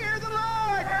need to hear the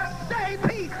Lord say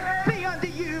peace be unto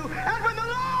you. And when the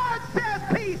Lord says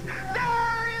peace,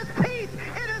 there is peace.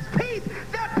 It is peace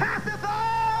that passeth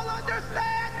all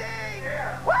understanding.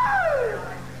 Woo!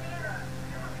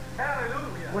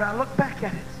 Hallelujah. When I look back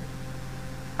at it,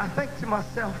 I think to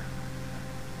myself,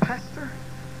 Pastor,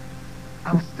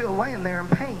 I was still laying there in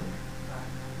pain.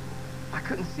 I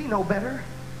couldn't see no better.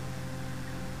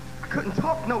 I couldn't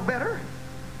talk no better.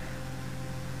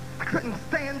 I couldn't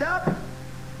stand up.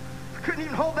 I couldn't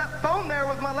even hold that phone there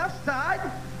with my left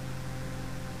side.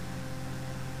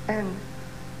 And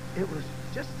it was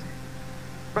just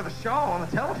Brother Shaw on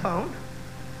the telephone.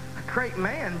 A great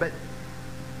man, but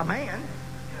a man.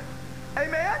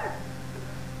 Amen?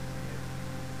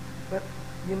 But,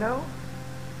 you know,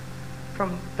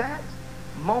 from that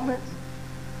moment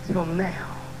till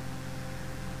now,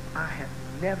 I have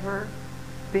never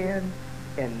been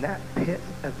in that pit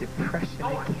of depression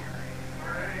again.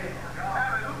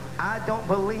 I don't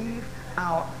believe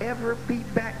I'll ever be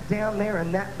back down there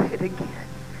in that pit again,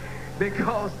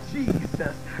 because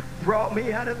Jesus brought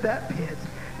me out of that pit.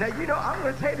 Now, you know, I'm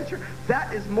going to tell you the truth.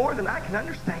 That is more than I can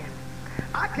understand.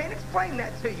 I can't explain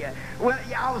that to you. Well,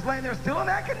 yeah, I was laying there still in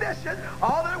that condition.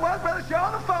 All that it was, Brother Shaw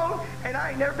on the phone, and I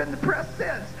ain't never been depressed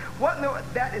since. What in the,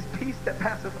 that is peace that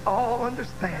passeth all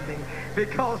understanding.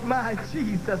 Because my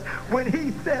Jesus, when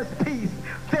he says peace,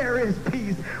 there is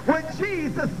peace. When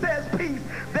Jesus says peace,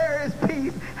 there is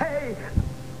peace. Hey,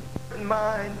 in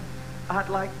mind, I'd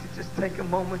like to just take a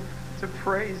moment to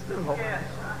praise the Lord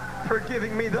for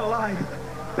giving me the life,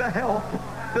 the health,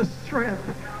 the strength,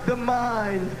 the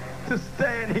mind to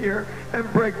stand here and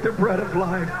break the bread of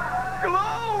life.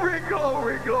 Glory,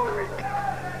 glory, glory.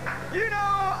 You know,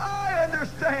 I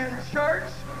understand, church.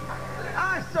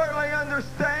 I certainly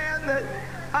understand that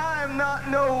I am not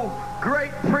no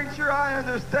great preacher. I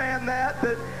understand that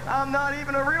I'm not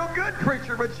even a real good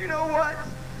preacher. But you know what?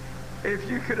 If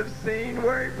you could have seen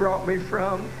where he brought me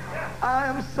from, I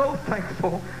am so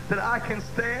thankful that I can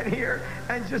stand here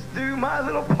and just do my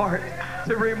little part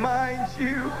to remind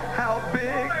you how big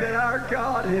that our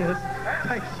God is.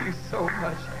 Thank you so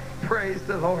much. Praise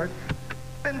the Lord.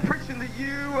 I've been preaching to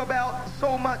you about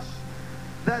so much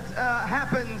that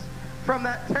happened from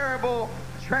that terrible,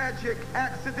 tragic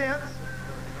accident.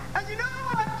 And you know,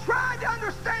 I've tried to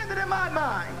understand it in my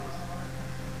mind.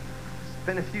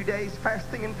 Spent a few days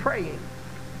fasting and praying,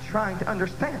 trying to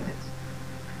understand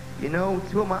it. You know,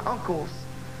 2 of my uncles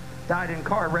died in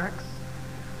car wrecks.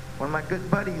 One of my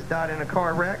good buddies died in a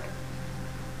car wreck.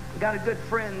 Got a good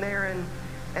friend there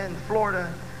in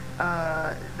Florida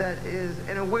that is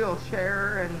in a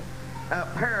wheelchair and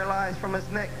paralyzed from his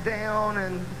neck down,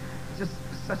 and just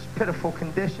such pitiful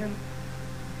condition.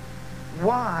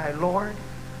 Why, Lord?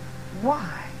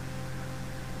 Why?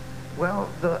 Well,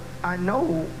 I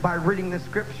know by reading the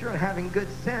scripture and having good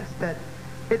sense that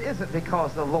it isn't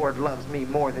because the Lord loves me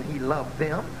more than he loved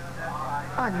them.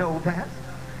 I know that.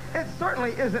 It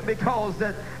certainly isn't because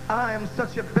that I am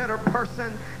such a better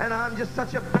person and I'm just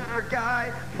such a better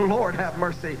guy. Lord have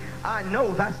mercy. I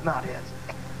know that's not it.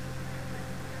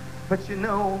 But you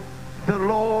know, the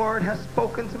Lord has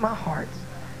spoken to my heart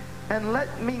and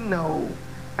let me know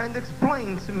and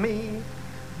explain to me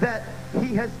that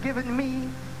he has given me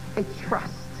a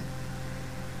trust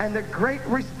and a great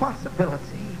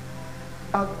responsibility,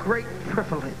 a great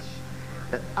privilege,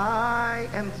 that I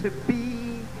am to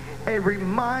be a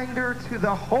reminder to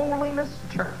the Holiness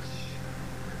Church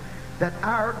that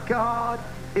our God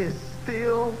is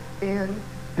still in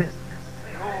business.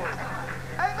 Amen.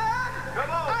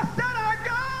 I said our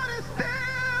God is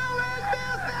still in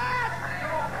business.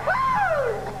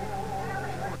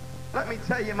 Woo! Let me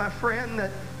tell you, my friend,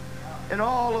 that in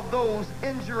all of those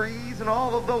injuries and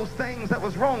all of those things that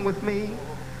was wrong with me,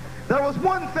 there was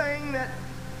one thing that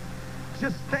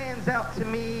just stands out to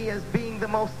me as being the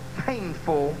most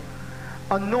painful,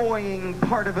 annoying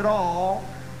part of it all.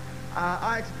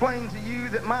 I explained to you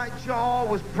that my jaw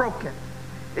was broken.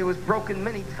 It was broken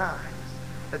many times.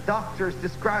 The doctors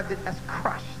described it as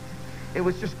crushed. It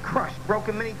was just crushed,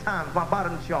 broken many times, my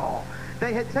bottom jaw.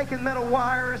 They had taken metal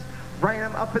wires, ran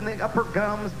them up in the upper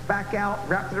gums, back out,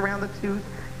 wrapped it around the tooth,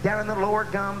 down in the lower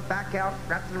gum, back out,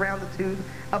 wrapped it around the tooth,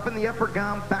 up in the upper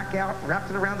gum, back out,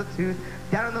 wrapped it around the tooth,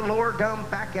 down in the lower gum,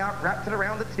 back out, wrapped it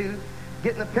around the tooth.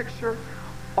 Getting the picture?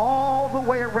 All the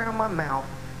way around my mouth,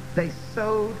 they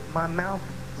sewed my mouth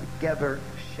together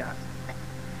shut.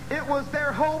 It was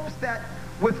their hopes that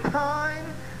with time,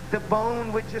 the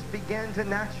bone would just begin to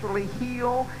naturally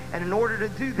heal, and in order to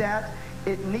do that,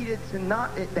 it needed to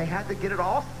not, they had to get it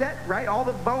all set right, all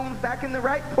the bones back in the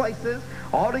right places,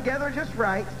 all together just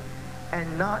right,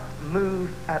 and not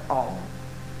move at all.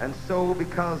 And so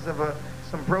because of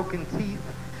some broken teeth,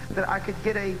 that I could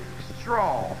get a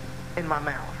straw in my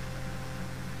mouth.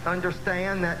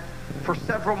 Understand that for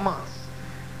several months,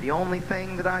 the only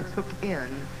thing that I took in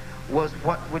was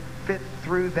what would fit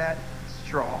through that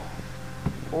straw.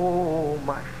 Oh,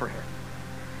 my friend.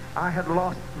 I had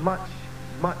lost much,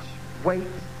 much weight.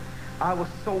 I was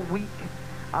so weak.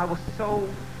 I was so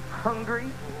hungry.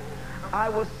 I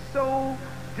was so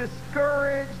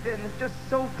discouraged and just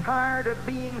so tired of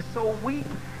being so weak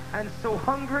and so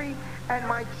hungry, and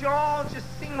my jaw just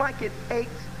seemed like it ached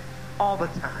all the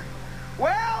time.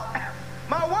 Well,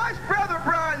 my wife's brother,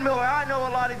 Brian Miller, I know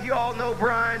a lot of you all know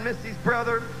Brian, Missy's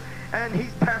brother, and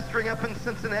he's pastoring up in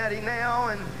Cincinnati now,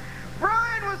 and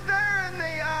Brian was there in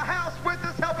the house with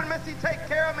us, helping Missy take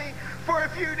care of me for a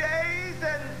few days,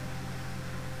 and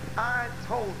I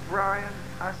told Brian,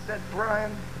 I said,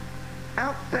 Brian,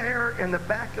 out there in the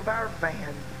back of our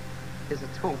van is a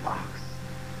toolbox.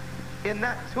 In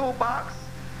that toolbox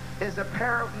is a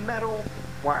pair of metal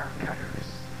wire cutters.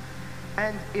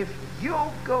 And if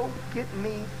you'll go get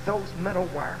me those metal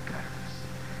wire cutters,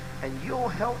 and you'll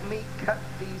help me cut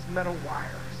these metal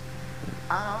wires,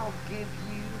 I'll give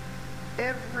you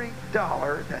every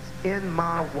dollar that's in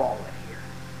my wallet here.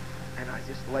 And I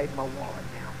just laid my wallet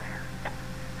down there.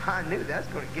 I knew that's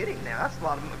going to get him now. That's a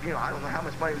lot of, I don't know how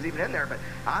much money was even in there, but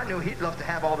I knew he'd love to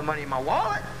have all the money in my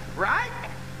wallet, right?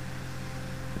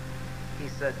 He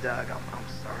said, Doug, I'm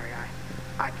sorry,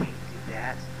 I can't do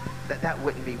that. That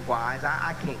wouldn't be wise.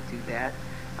 I can't do that.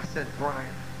 I said,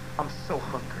 Brian, I'm so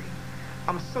hungry.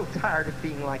 I'm so tired of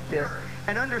being like this.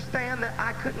 And understand that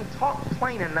I couldn't talk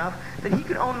plain enough that he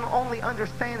could only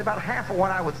understand about half of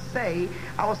what I would say.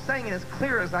 I was saying it as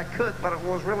clear as I could, but it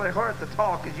was really hard to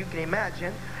talk, as you can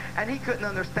imagine. And he couldn't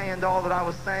understand all that I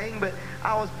was saying, but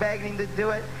I was begging him to do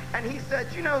it. And he said,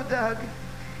 Doug,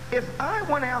 if I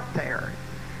went out there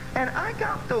and I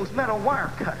got those metal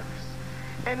wire cutters,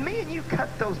 and me and you cut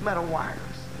those metal wires,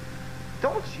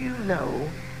 don't you know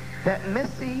that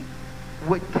Missy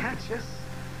would catch us?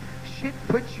 She'd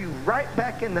put you right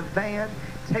back in the van,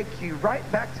 take you right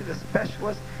back to the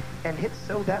specialist, and he'd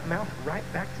sew that mouth right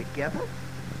back together?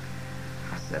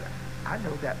 I said, I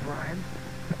know that, Brian,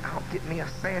 but I'll get me a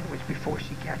sandwich before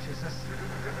she catches us.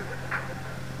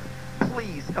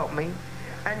 Please help me.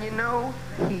 And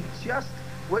he just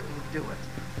wouldn't do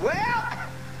it. Well,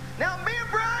 now me and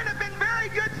Brian have been very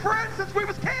good friends since we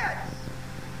was kids.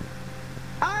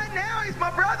 Now he's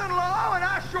my brother-in-law, and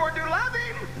I sure do love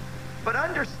him. But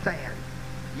understand,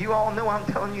 you all know I'm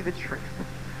telling you the truth,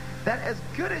 that as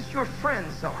good as your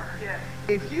friends are,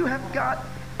 if you have got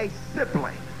a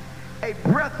sibling, a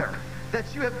brother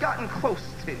that you have gotten close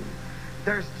to,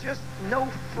 there's just no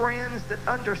friends that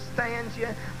understand you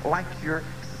like your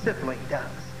sibling does,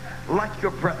 like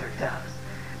your brother does.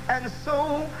 And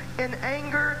so, in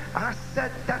anger, I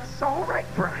said, that's all right,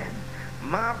 Brian.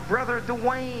 My brother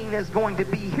Dwayne is going to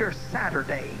be here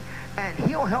Saturday, and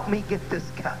he'll help me get this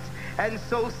cut. And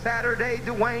so Saturday,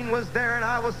 Dwayne was there, and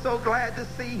I was so glad to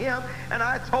see him. And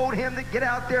I told him to get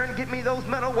out there and get me those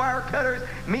metal wire cutters.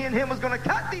 Me and him was going to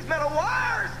cut these metal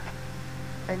wires.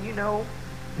 And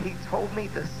he told me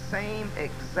the same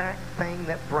exact thing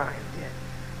that Brian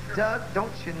did. Doug,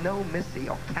 don't you know Missy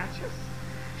will catch us?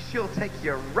 She'll take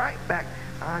you right back.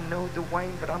 I know,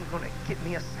 Dwayne, but I'm going to get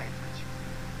me a sandwich.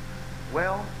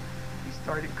 Well, he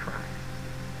started crying.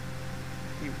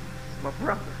 He's my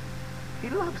brother. He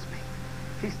loves me.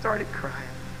 He started crying.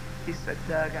 He said,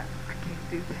 Doug, I can't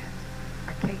do that.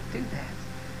 I can't do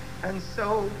that. And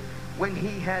so when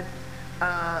he had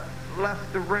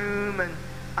left the room and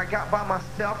I got by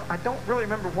myself, I don't really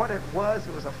remember what it was.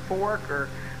 It was a fork or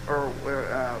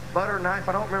a butter knife.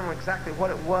 I don't remember exactly what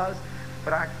it was,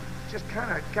 but I just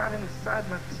kind of got inside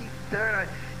my teeth there and I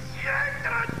yanked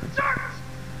and I jerked.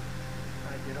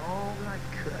 I did all that I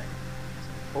could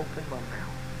to open my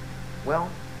mouth. Well,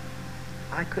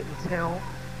 I couldn't tell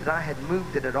that I had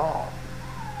moved it at all,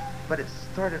 but it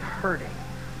started hurting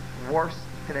worse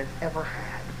than it ever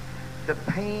had. The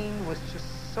pain was just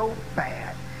so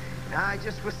bad. And I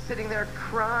just was sitting there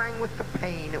crying with the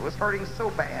pain. It was hurting so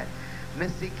bad.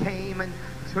 Missy came and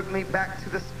took me back to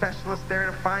the specialist there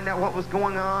to find out what was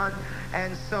going on.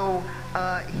 And so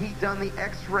he done the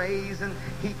x-rays and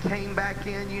he came back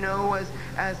in,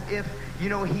 as if,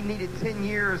 he needed 10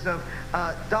 years of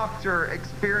doctor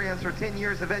experience or 10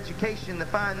 years of education to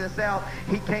find this out.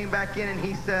 He came back in and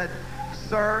he said,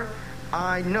 Sir,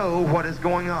 I know what is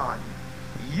going on.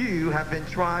 You have been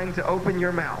trying to open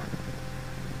your mouth.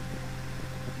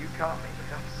 You caught me.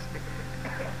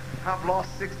 I've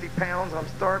lost 60 pounds. I'm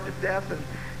starved to death.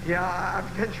 And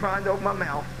I've been trying to open my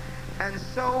mouth. And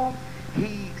so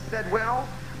he said, well,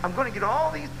 I'm going to get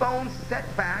all these bones set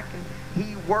back. And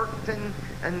he worked and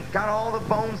got all the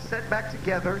bones set back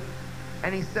together.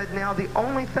 And he said, now the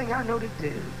only thing I know to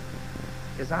do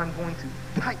is I'm going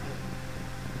to tighten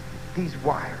these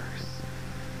wires.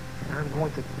 And I'm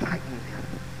going to tighten them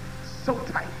so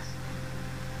tight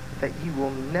that you will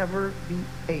never be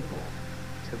able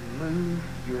to move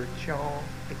your jaw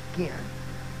again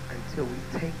until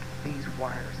we take these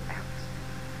wires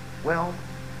out. Well,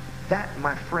 that,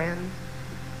 my friend,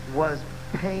 was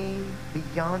pain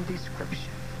beyond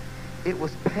description. It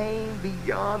was pain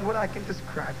beyond what I can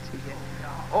describe to you.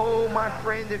 Oh, my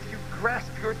friend, if you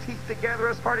grasp your teeth together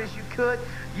as hard as you could,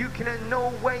 you can in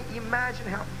no way imagine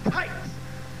how tight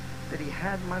that he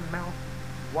had my mouth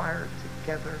wired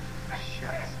together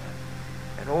shut.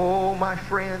 And oh, my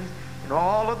friend, in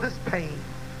all of this pain,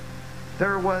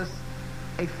 there was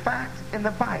a fact in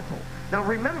the Bible. Now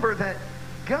remember that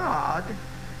God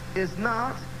is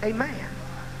not a man.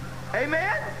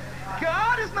 Amen?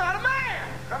 God is not a man.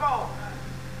 Come on.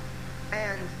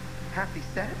 And hath he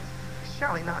said it?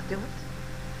 Shall he not do it?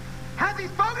 Hath he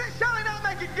spoken it? Shall he not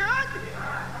make it good?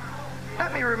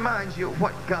 Let me remind you of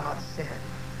what God said.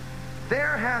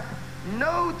 There hath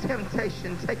no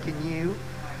temptation taken you,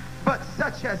 but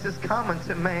such as is common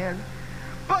to man.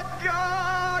 But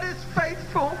God is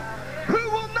faithful, who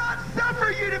will not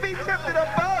suffer you to be tempted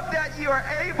above that you are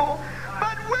able,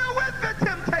 but will with the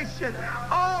temptation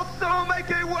also make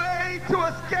a way to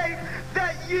escape,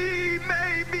 that ye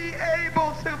may be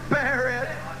able to bear it.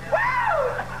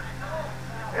 Woo!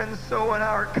 And so in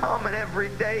our common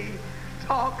everyday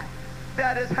talk,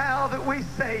 that is how that we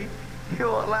say,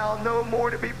 he'll allow no more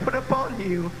to be put upon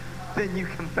you than you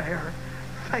can bear.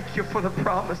 Thank you for the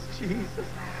promise, Jesus.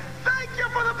 Thank you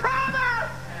for the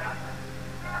promise!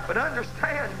 But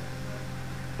understand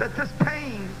that this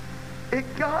pain, it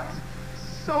got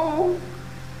so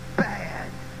bad.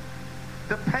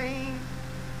 The pain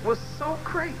was so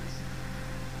great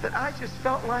that I just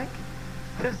felt like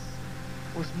this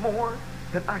was more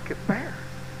than I could bear.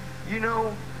 You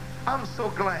know, I'm so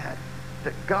glad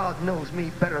that God knows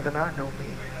me better than I know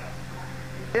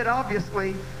me. It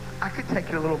obviously, I could take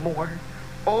it a little more.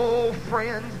 Oh,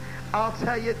 friends, I'll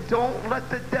tell you, don't let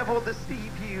the devil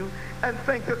deceive you and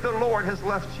think that the Lord has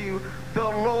left you. The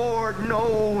Lord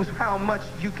knows how much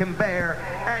you can bear.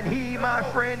 And he, my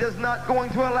friend, is not going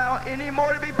to allow any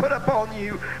more to be put upon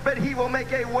you, but he will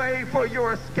make a way for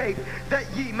your escape, that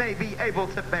ye may be able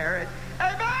to bear it.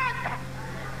 Amen!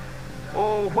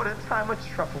 Oh, what a time of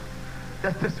trouble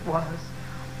that this was.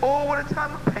 Oh, what a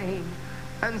time of pain.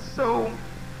 And so,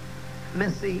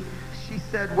 Missy, she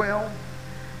said, well,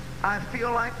 I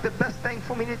feel like the best thing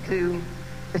for me to do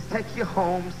is take you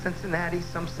home, Cincinnati,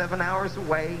 some 7 hours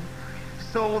away,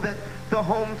 so that the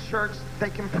home church, they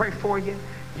can pray for you.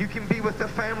 You can be with the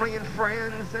family and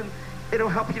friends, and it'll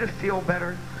help you to feel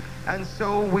better. And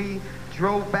so we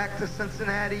drove back to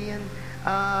Cincinnati,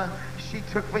 and she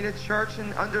took me to church,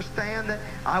 and understand that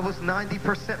I was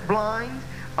 90% blind.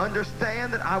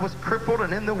 Understand that I was crippled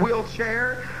and in the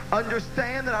wheelchair.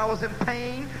 Understand that I was in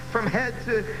pain from head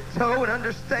to toe. And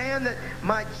understand that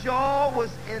my jaw was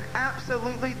in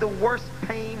absolutely the worst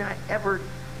pain I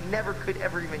never could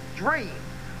ever even dream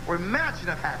or imagine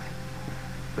of having.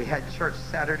 We had church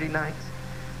Saturday night.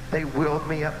 They wheeled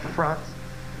me up front,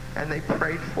 and they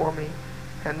prayed for me,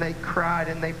 and they cried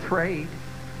and they prayed.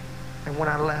 And when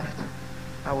I left,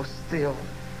 I was still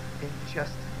in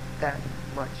just that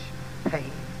much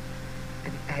pain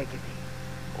and agony.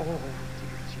 Oh,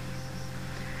 dear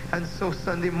Jesus. And so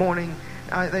Sunday morning,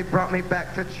 they brought me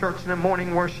back to church, and the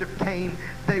morning worship came.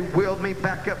 They wheeled me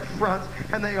back up front,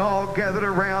 and they all gathered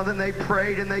around, and they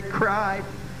prayed and they cried.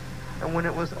 And when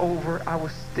it was over, I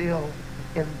was still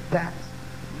in that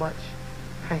much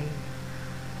pain.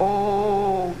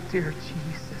 Oh, dear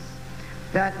Jesus.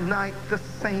 That night, the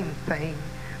same thing.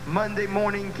 Monday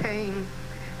morning came,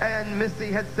 and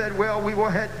Missy had said, well, we will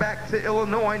head back to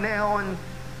Illinois now. And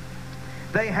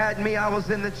they had me. I was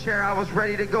in the chair. I was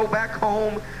ready to go back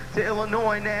home to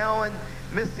Illinois now. And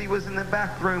Missy was in the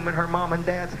back room at her mom and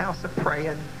dad's house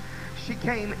praying. She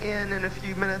came in a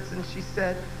few minutes, and she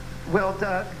said, well,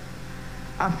 Doug,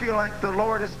 I feel like the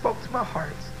Lord has spoke to my heart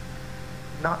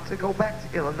not to go back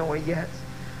to Illinois yet.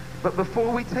 But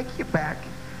before we take you back,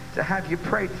 to have you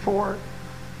prayed for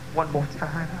one more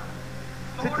time.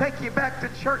 To take you back to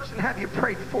church and have you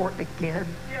prayed for again.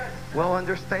 Well,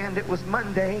 understand it was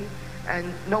Monday,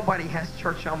 and nobody has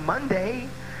church on Monday.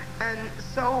 And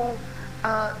so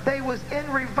they was in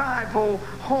revival,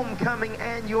 homecoming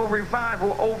annual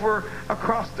revival over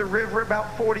across the river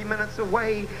about 40 minutes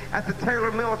away at the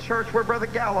Taylor Mill Church where Brother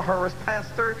Gallagher was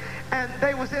pastor. And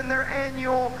they was in their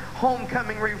annual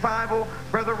homecoming revival.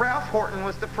 Brother Ralph Horton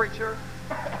was the preacher.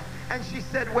 And she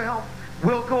said, well,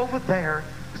 we'll go over there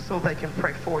so they can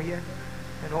pray for you.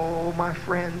 And oh, my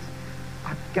friends,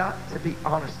 I've got to be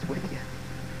honest with you.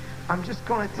 I'm just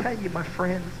going to tell you, my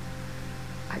friends,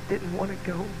 I didn't want to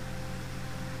go.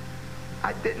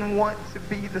 I didn't want to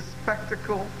be the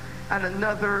spectacle and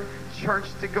another church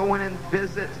to go in and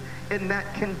visit in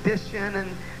that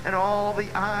condition, and all the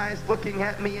eyes looking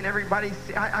at me and everybody.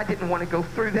 I didn't want to go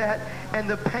through that. And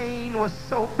the pain was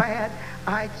so bad,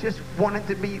 I just wanted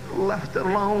to be left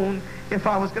alone if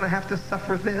I was going to have to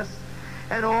suffer this.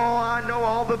 And oh, I know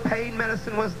all the pain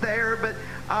medicine was there, but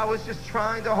I was just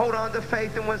trying to hold on to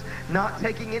faith and was not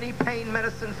taking any pain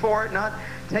medicine for it, not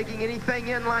taking anything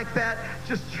in like that,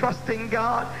 just trusting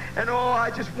God. And oh,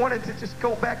 I just wanted to just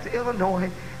go back to Illinois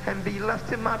and be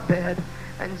left in my bed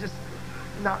and just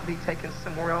not be taken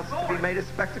somewhere else to be made a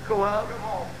spectacle of.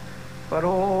 But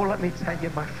oh, let me tell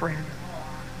you, my friend,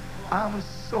 I'm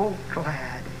so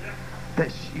glad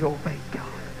that she obeyed God.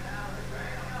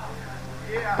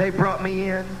 They brought me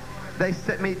in. They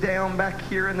set me down back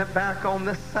here in the back on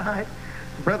this side.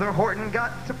 Brother Horton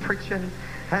got to preaching,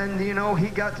 and he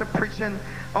got to preaching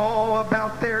all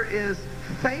about there is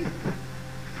faith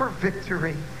for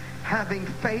victory, having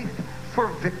faith for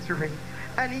victory.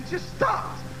 And he just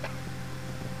stopped.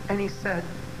 And he said,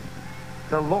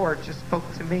 the Lord just spoke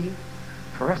to me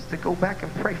for us to go back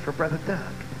and pray for Brother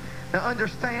Doug. Now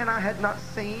understand, I had not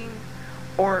seen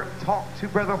or talked to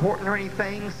Brother Horton or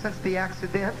anything since the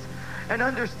accident. And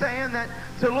understand that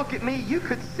to look at me, you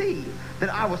could see that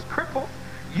I was crippled.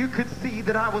 You could see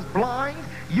that I was blind.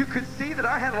 You could see that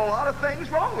I had a lot of things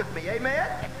wrong with me. Amen?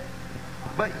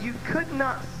 But you could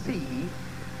not see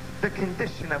the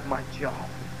condition of my jaw.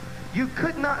 You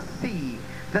could not see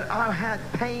that I had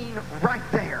pain right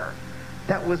there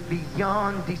that was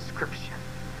beyond description.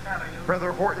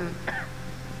 Brother Horton,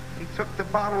 he took the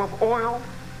bottle of oil,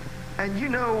 and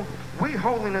we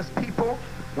holiness people,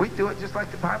 we do it just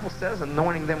like the Bible says,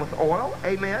 anointing them with oil.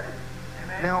 Amen?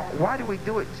 Amen. Now, why do we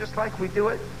do it just like we do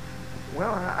it?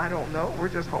 Well, I don't know. We're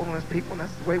just holiness people, and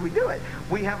that's the way we do it.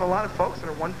 We have a lot of folks that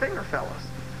are one-finger fellows.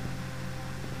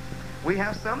 We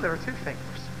have some that are two fingers.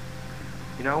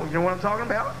 You know what I'm talking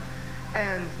about?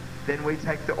 And then we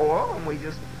take the oil and we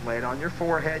just lay it on your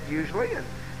forehead usually and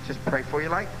just pray for you.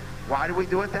 Like, why do we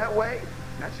do it that way?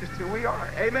 That's just who we are.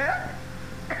 Amen?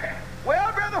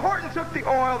 Well, Brother Horton took the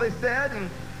oil, they said, and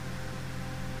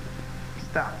he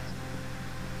stopped.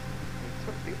 He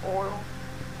took the oil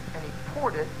and he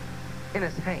poured it in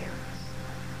his hands.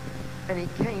 And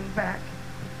he came back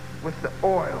with the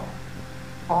oil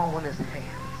all in his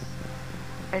hands.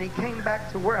 And he came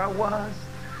back to where I was.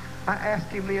 I asked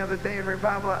him the other day in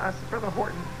revival, I said, Brother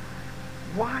Horton,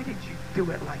 why did you do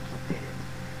it like you did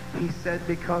it? He said,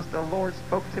 because the Lord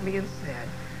spoke to me and said,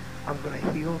 I'm going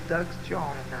to heal Doug's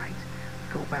jaw tonight.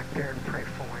 Go back there and pray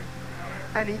for him.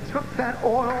 And he took that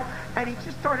oil and he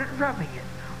just started rubbing it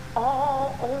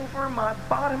all over my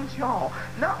bottom jaw.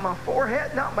 Not my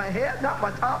forehead, not my head, not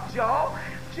my top jaw.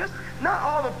 Just not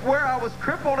all of where I was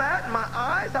crippled at and my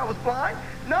eyes, I was blind.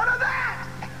 None of that.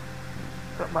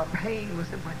 But my pain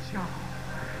was in my jaw.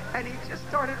 And he just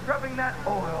started rubbing that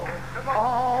oil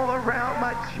all around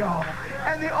my jaw.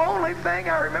 And the only thing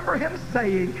I remember him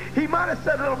saying, he might have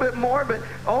said a little bit more, but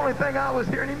the only thing I was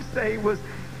hearing him say was,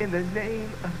 in the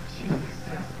name of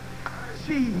Jesus.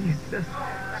 Jesus,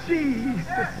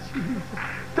 Jesus, Jesus.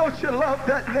 Don't you love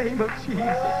that name of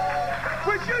Jesus?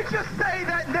 Would you just say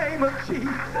that name of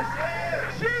Jesus?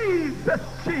 Jesus,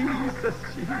 Jesus,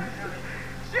 Jesus.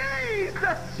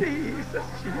 Jesus, Jesus,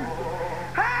 Jesus.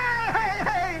 Hey, hey,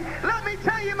 hey, let me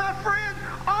tell you, my friend,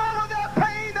 all of that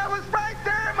pain that was right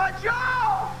there in my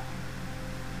jaw,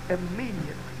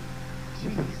 immediately,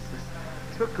 Jesus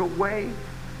took away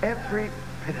every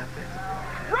bit of it.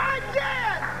 Right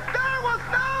there, there was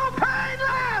no pain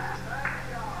left.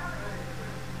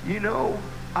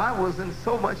 I was in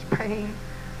so much pain,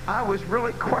 I was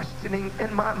really questioning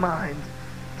in my mind,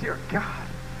 dear God,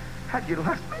 had you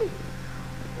left me?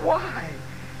 Why?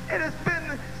 It has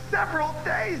been several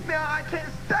days now. I can't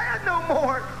stand no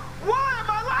more. Why am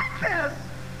I like this?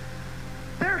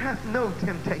 There hath no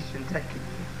temptation taken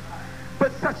you,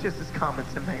 but such as is common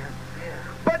to man.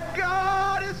 But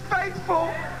God is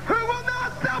faithful, who will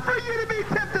not suffer you to be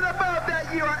tempted above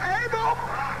that you are able,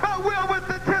 but will with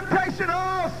the temptation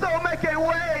also make a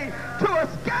way to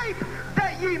escape,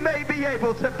 that ye may be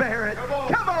able to bear it.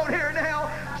 Come on here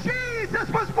now. Jesus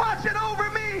was watching over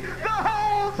me the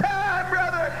whole time,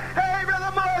 brother. Hey,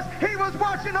 Brother Morris, he was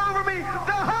watching over me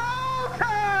the whole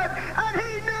time, and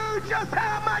he knew just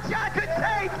how much I could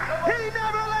take. He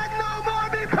never let no more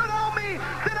be put on me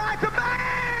than I could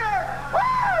bear.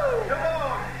 Woo!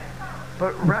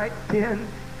 But right then,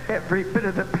 every bit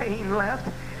of the pain left,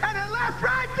 and it left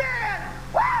right then.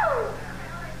 Woo!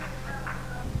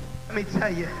 Let me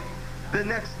tell you, the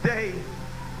next day,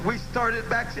 we started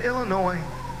back to Illinois.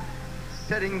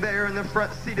 Sitting there in the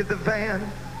front seat of the van,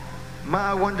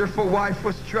 my wonderful wife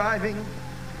was driving,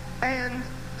 and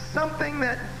something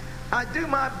that I do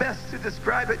my best to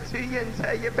describe it to you and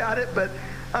tell you about it, but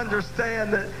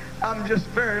understand that I'm just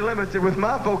very limited with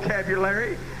my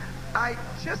vocabulary. I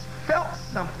just felt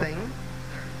something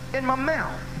in my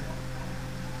mouth.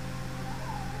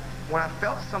 When I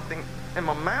felt something in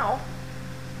my mouth,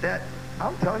 that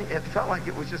I'm telling you, it felt like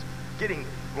it was just getting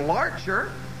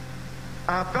larger.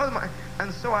 I felt my,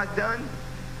 and so I done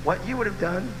what you would have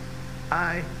done.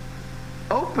 I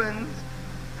opened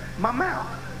my mouth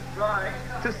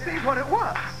to see what it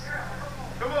was.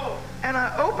 And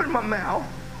I opened my mouth,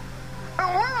 and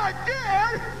when I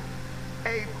did,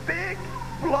 a big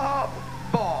blob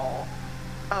ball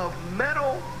of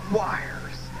metal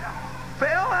wires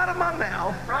fell out of my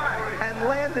mouth and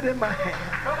landed in my hand.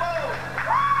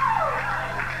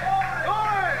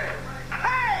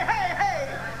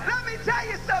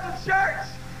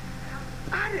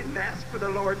 I didn't ask for the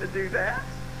Lord to do that.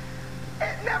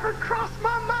 It never crossed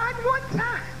my mind one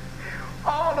time.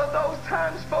 All of those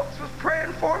times folks was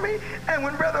praying for me, and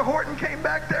when Brother Horton came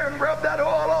back there and rubbed that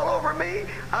oil all over me,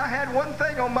 I had one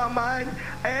thing on my mind.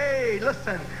 Hey,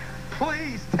 listen,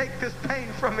 please take this pain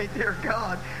from me, dear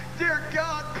God. Dear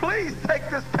God, please take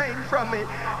this pain from me.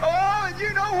 Oh, and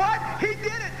you know what? He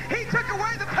did it. He took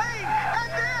away the pain,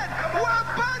 and then, well,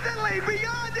 abundantly,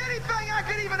 beyond anything I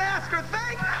could even ask or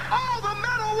think, all the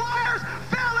metal wires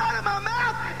fell out of my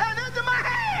mouth and into my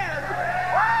hand.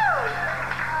 Woo!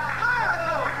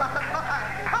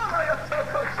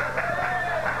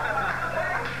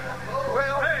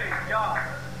 Well,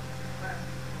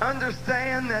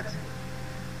 understand that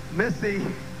Missy,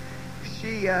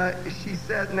 she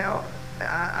said, now,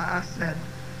 I said,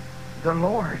 the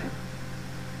Lord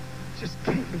just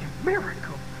gave me a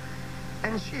miracle.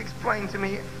 And she explained to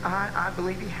me, I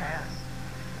believe he has.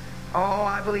 Oh,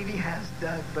 I believe he has,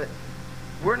 Doug, but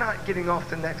we're not getting off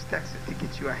the next exit to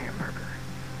get you a hamburger,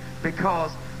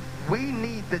 because we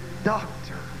need the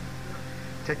doctor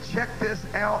to check this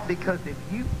out, because if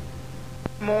you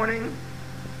morning,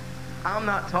 I'm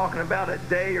not talking about a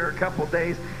day or a couple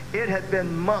days. It had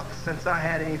been months since I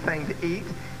had anything to eat.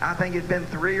 I think it'd been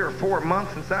 3 or 4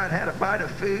 months since I'd had a bite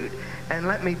of food. And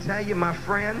let me tell you, my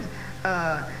friend,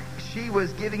 she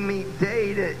was giving me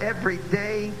every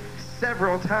day,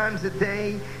 several times a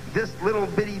day, this little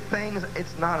bitty thing.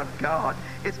 It's not of God.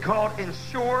 It's called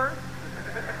Ensure.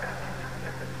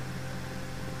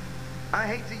 I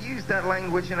hate to use that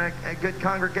language in a good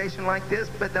congregation like this,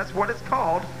 but that's what it's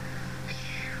called.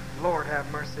 Lord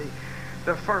have mercy.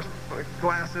 The first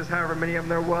glasses, however many of them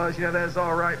there was, that's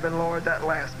all right, but Lord, that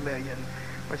last million,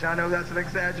 which I know that's an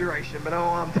exaggeration, but oh,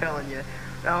 I'm telling you,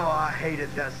 oh, I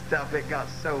hated that stuff. It got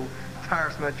so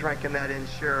tiresome of drinking that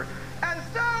Ensure. And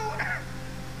so,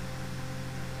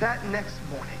 that next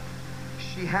morning,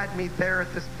 she had me there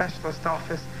at the specialist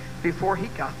office before he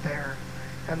got there,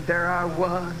 and there I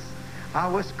was. I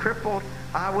was crippled.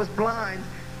 I was blind.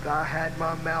 I had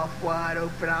my mouth wide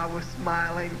open. I was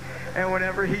smiling. And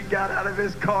whenever he got out of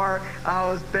his car, I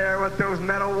was there with those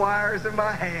metal wires in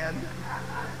my hand.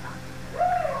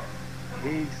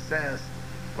 He says,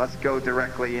 let's go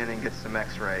directly in and get some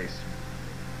x-rays.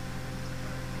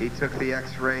 He took the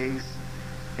x-rays,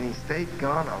 and he stayed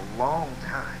gone a long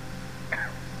time.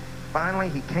 Finally,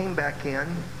 he came back in,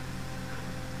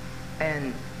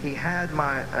 and he had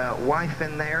my wife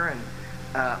in there, and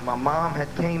my mom had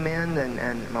came in,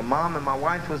 and my mom and my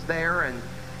wife was there, and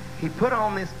he put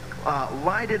on this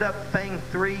lighted up thing,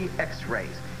 3 x-rays.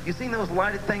 You seen those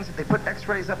lighted things that they put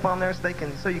x-rays up on there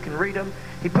so you can read them?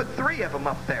 He put 3 of them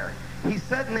up there. He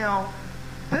said, now,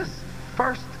 this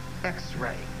first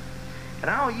x-ray, and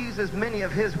I'll use as many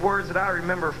of his words that I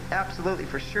remember absolutely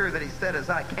for sure that he said as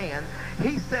I can.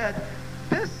 He said,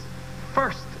 this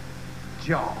first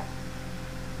jaw,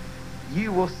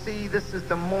 you will see, this is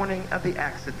the morning of the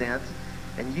accident,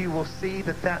 and you will see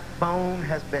that that bone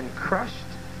has been crushed,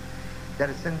 that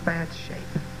it's in bad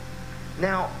shape.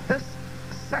 Now, this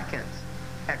second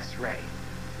x-ray,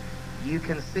 you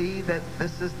can see that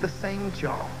this is the same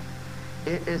jaw.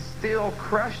 It is still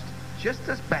crushed just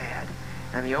as bad,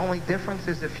 and the only difference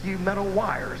is a few metal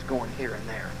wires going here and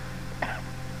there.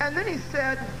 And then he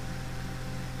said,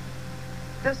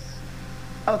 this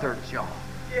other jaw.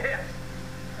 Yes.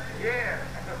 Yeah.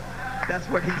 That's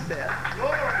what he said.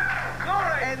 Glory.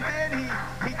 Glory. And then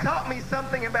he taught me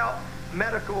something about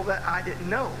medical that I didn't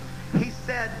know. He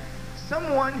said,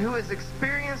 someone who is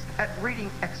experienced at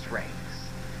reading x-rays,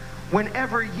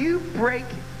 whenever you break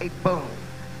a bone,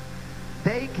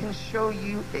 they can show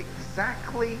you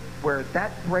exactly where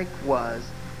that break was.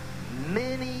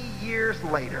 Many years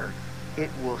later,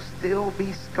 it will still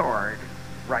be scarred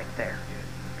right there.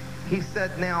 He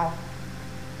said, now,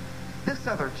 this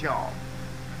other jaw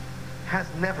has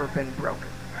never been broken.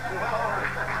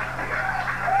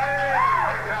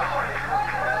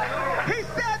 He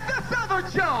said this other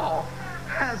jaw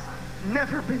has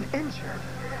never been injured.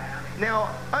 Now,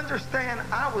 understand,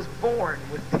 I was born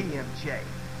with TMJ.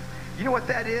 You know what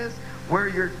that is? Where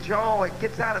your jaw, it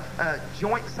gets out of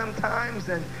joint sometimes,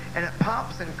 and it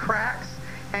pops and cracks.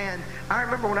 And I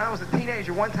remember when I was a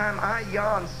teenager, one time I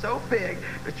yawned so big,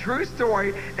 the true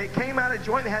story, it came out of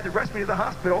joint. They had to rush me to the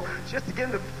hospital just to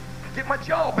get my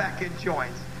jaw back in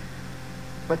joint.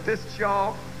 But this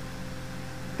jaw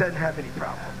doesn't have any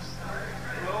problems.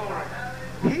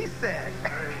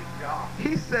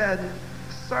 He said,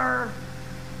 sir,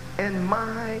 in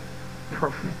my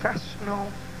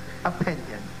professional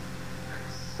opinion,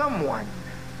 someone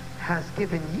has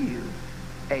given you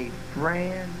a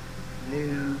brand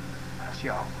new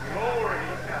jaw.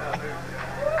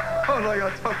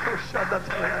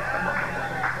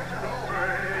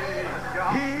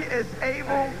 He is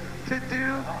able to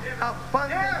do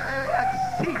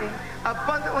exceeding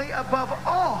abundantly above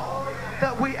all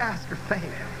that we ask or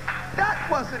think. That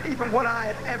wasn't even what I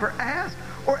had ever asked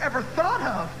or ever thought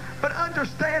of. But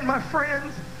understand, my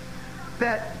friends,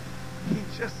 that he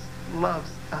just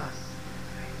loves us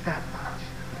that much.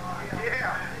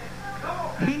 Yeah.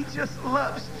 He just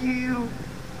loves you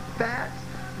that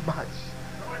much.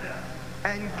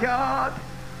 And God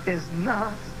is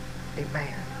not a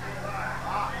man.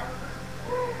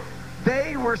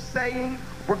 They were saying,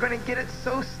 we're going to get it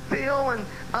so still and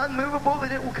unmovable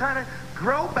that it will kind of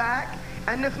grow back.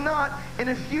 And if not, in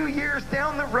a few years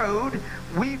down the road,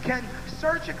 we can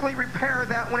surgically repair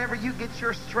that whenever you get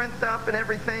your strength up and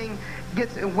everything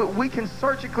gets, we can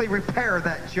surgically repair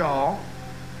that jaw.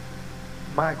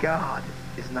 My God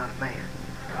is not a man.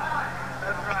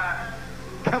 That's right.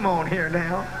 Come on here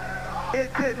now. It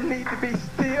didn't need to be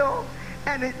still,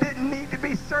 and it didn't need to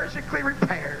be surgically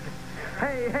repaired.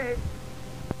 Hey,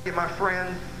 my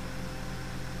friend,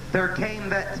 there came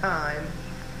that time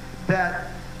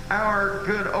that our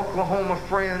good Oklahoma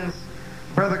friends,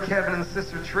 Brother Kevin and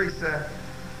Sister Teresa,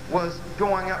 was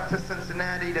going up to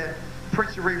Cincinnati to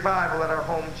preach a revival at our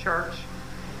home church.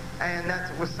 And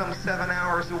that was some 7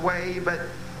 hours away, but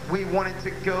we wanted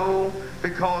to go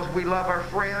because we love our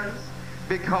friends,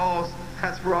 because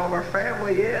that's where all our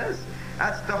family is.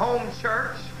 That's the home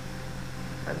church.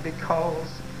 And because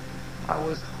I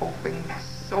was hoping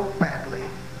so badly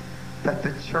that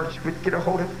the church would get a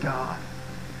hold of God.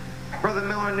 Brother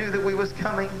Miller knew that we was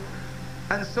coming,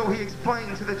 and so he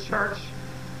explained to the church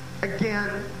again.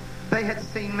 They had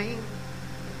seen me.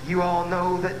 You all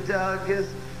know that Doug is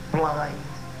blind.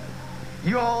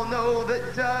 You all know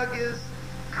that Doug is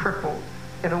crippled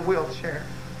in a wheelchair.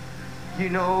 You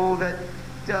know that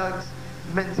Doug's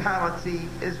mentality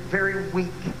is very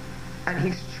weak, and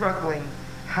he's struggling,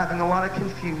 having a lot of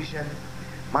confusion.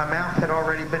 My mouth had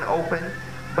already been opened,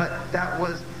 but that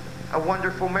was a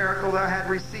wonderful miracle that I had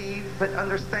received. But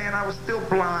understand, I was still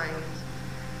blind.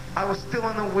 I was still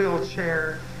in a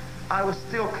wheelchair. I was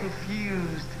still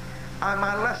confused.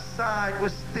 My left side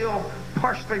was still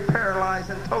partially paralyzed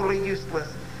and totally useless.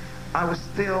 I was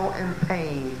still in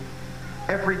pain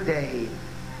every day,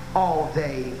 all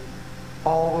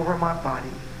over my body.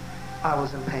 I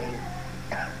was in pain.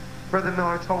 Brother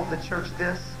Miller told the church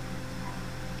this,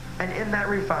 and in that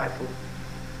revival,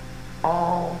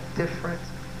 all different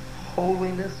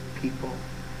holiness people,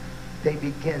 they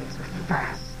begin to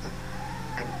fast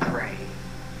and pray.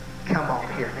 Come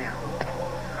on here now.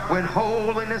 When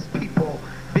holiness people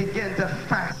begin to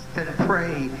fast and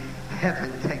pray,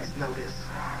 heaven takes notice.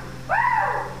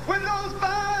 When those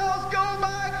vials go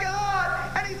by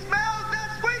God and he smells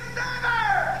that sweet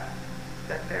savor,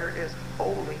 that there is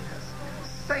holiness,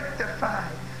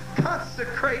 sanctified,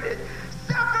 consecrated,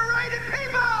 separated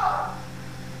people.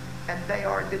 And they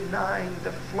are denying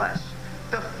the flesh,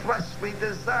 the fleshly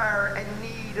desire and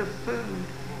need of food.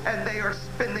 And they are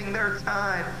spending their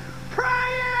time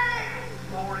praying.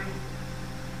 Glory.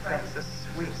 That's a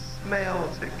sweet smell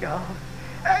to God.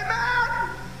 Amen.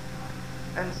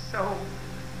 And so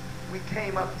we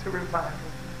came up to revival.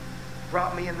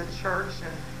 Brought me in the church,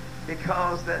 and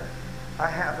because that I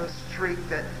have a streak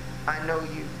that I know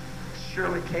you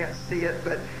surely can't see it,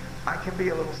 but I can be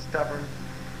a little stubborn.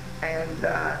 And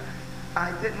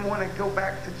I didn't want to go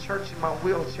back to church in my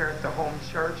wheelchair at the home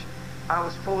church. I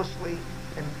was foolishly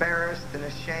embarrassed and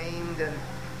ashamed, and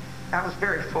that was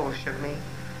very foolish of me.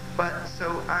 But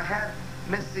so I had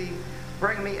Missy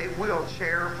bring me a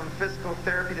wheelchair from physical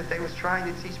therapy that they was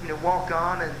trying to teach me to walk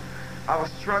on, and I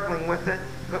was struggling with it.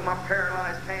 Put my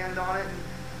paralyzed hand on it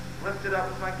and lift it up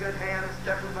with my good hand and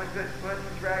step with my good foot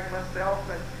and drag myself,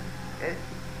 and it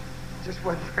just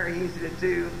wasn't very easy to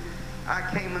do. I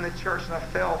came in the church and I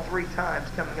fell 3 times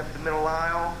coming up the middle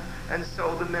aisle, and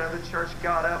so the men of the church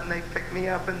got up and they picked me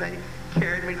up and they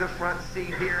carried me to the front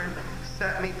seat here and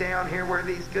set me down here where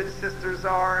these good sisters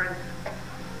are. And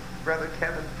Brother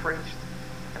Kevin preached,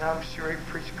 and I'm sure he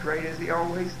preached great as he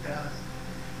always does.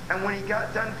 And when he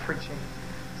got done preaching,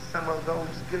 some of those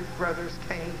good brothers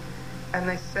came and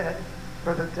they said,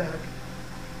 Brother Doug,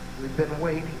 we've been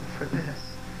waiting for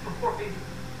this.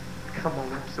 Come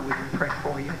on up so we can pray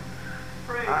for you.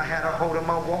 I had a hold of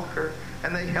my walker,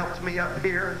 and they helped me up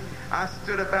here. I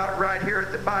stood about right here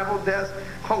at the Bible desk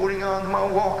holding on to my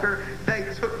walker.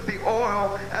 They took the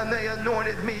oil and they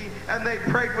anointed me and they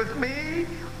prayed with me.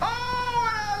 Oh,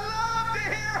 and I love to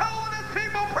hear holiness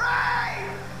people pray.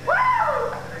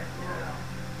 Woo!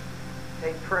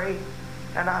 They prayed,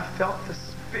 and I felt the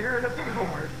Spirit of the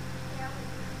Lord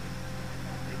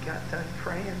got done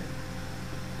praying.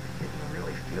 Didn't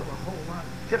really feel a whole lot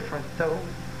different, though.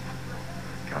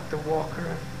 Got the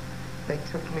walker. They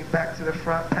took me back to the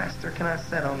front. Pastor, can I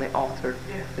sit on the altar?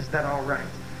 Yeah. Is that all right?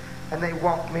 And they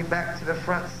walked me back to the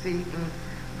front seat, and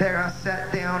there I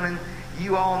sat down, and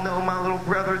you all know my little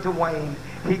brother Dwayne.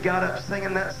 He got up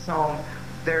singing that song,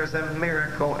 There's a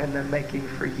Miracle in the Making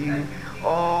for You.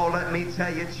 Oh, let me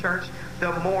tell you, church,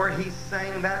 the more he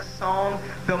sang that song,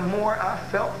 the more I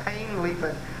felt pain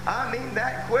leaving. I mean,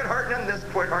 that quit hurting and this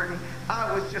quit hurting.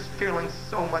 I was just feeling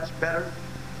so much better.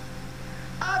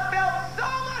 I felt so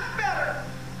much better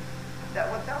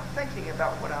that without thinking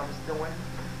about what I was doing,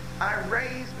 I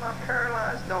raised my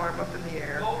paralyzed arm up in the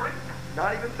air. Glory.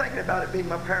 Not even thinking about it being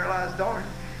my paralyzed arm.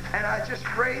 And I just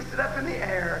raised it up in the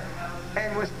air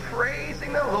and was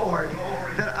praising the Lord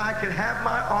that I could have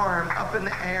my arm up in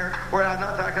the air. Or not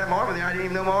that I could have my arm in the air. I didn't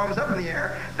even know my arm was up in the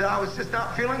air. That I was just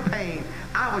not feeling pain.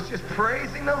 I was just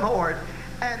praising the Lord.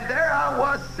 And there I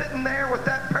was sitting there with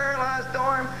that paralyzed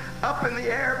arm up in the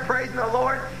air praising the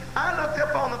Lord. I looked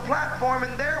up on the platform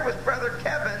and there was Brother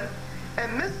Kevin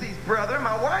and Missy's brother,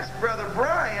 my wife's brother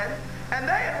Brian, and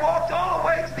they had walked all the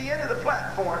way to the end of the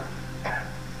platform.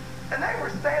 And they were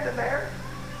standing there,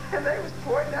 and they was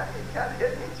pointing at me, kind of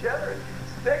hitting each other, and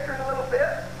snickering a little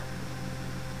bit.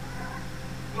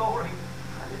 Glory.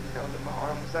 I didn't know that my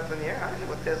arm was up in the air. I didn't know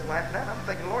what they was laughing at. I'm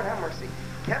thinking, Lord, have mercy.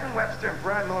 Kevin Webster and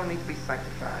Brian Miller need to be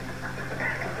sanctified.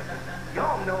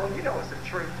 Y'all know them. You know it's the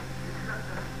truth.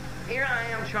 Here I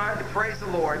am trying to praise the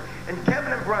Lord, and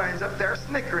Kevin and Brian's up there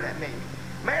snickering at me.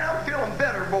 Man, I'm feeling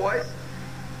better, boys.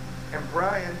 And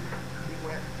Brian, he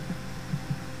went,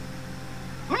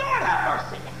 Lord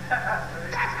have mercy.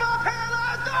 That's my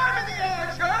paralyzed arm in the air,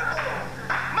 church.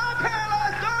 My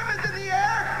paralyzed arm is in the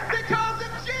air because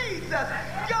of Jesus.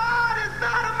 God is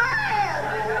not a man.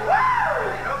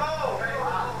 Woo! Come on.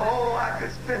 Oh, I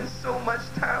could spend so much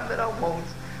time that I won't.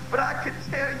 But I could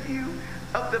tell you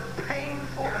of the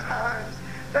painful times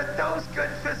that those good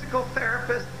physical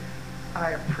therapists,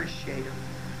 I appreciate them.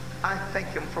 I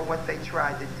thank them for what they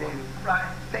tried to do. Right.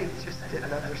 They just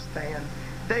didn't understand.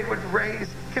 They would raise,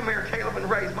 come here, Caleb, and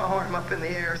raise my arm up in the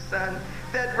air, son.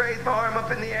 They'd raise my arm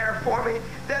up in the air for me.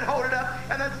 They'd hold it up,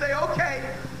 and they'd say, okay,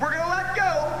 we're going to let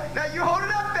go. Now you hold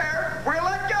it up there. We're going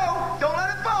to let go. Don't let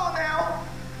it fall now.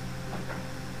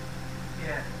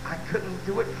 Yeah. I couldn't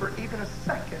do it for even a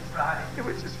second. Right. It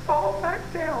would just fall back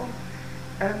down.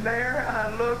 And there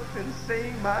I looked and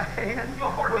seeing my hand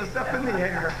was up in the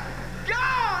air.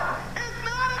 God is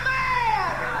not a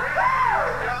man!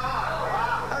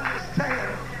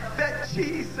 Understand that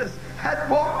Jesus had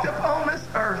walked upon this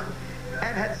earth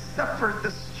and had suffered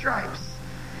the stripes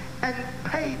and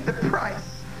paid the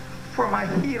price for my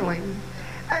healing.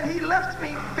 And he left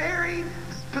me very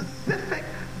specific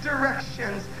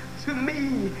directions to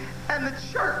me and the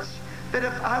church that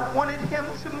if I wanted him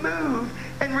to move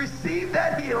and receive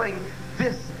that healing,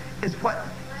 this is what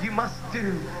you must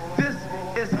do. This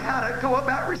is how to go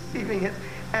about receiving it.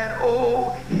 And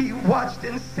oh, he watched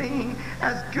and seen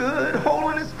as good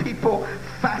holiness people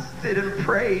fasted and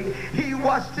prayed. He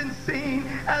watched and seen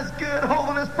as good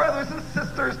holiness brothers and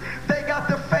sisters, they got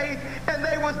the faith and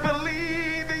they was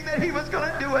believing that he was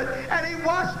going to do it. And he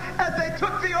watched as they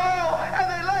took the oil and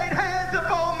they laid hands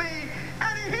upon me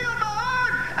and he healed my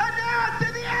arm and now it's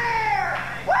in the air.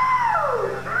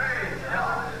 Woo!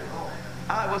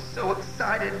 I was so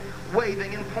excited,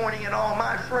 waving and pointing at all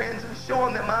my friends and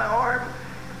showing them my arm.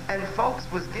 And folks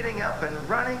was getting up and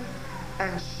running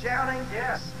and shouting,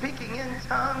 speaking in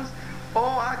tongues. Oh,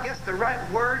 I guess the right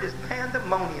word is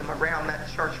pandemonium around that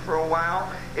church for a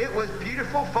while. It was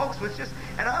beautiful. Folks was just,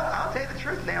 and I'll tell you the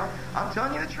truth now. I'm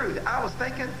telling you the truth. I was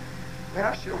thinking, man,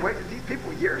 I should have waited these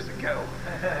people years ago.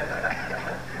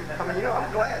 I mean,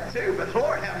 I'm glad too, but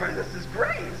Lord have mercy, this is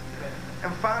great.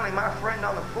 And finally, my friend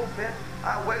on the pulpit,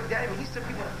 I waved at him, and he said,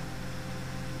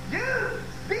 you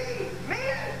see me?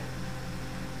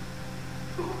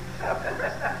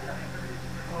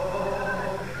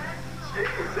 Oh,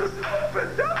 Jesus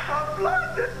opened up my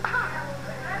blinded eyes.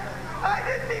 I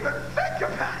didn't even think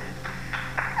about it.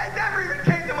 It never even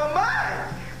came to my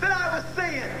mind that I was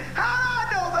seeing. How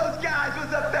do I know those guys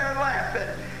was up there laughing?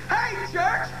 Hey,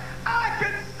 church, I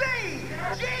can see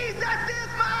Jesus is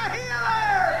my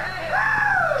healer. Woo!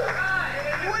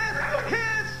 With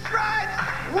his stripes,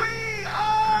 we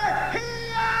are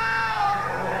healed.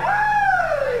 Woo!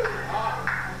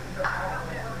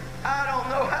 I don't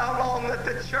know how long that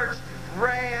the church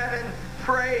ran and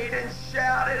prayed and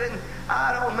shouted, and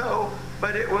I don't know,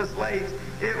 but it was late.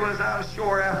 It was, I'm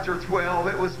sure, after 12.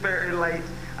 It was very late.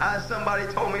 Somebody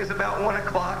told me it was about 1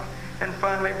 o'clock, and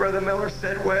finally Brother Miller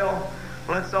said, well,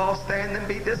 Let's all stand and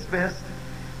be dismissed.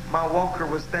 My walker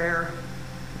was there.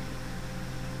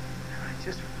 I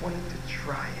just wanted to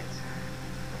try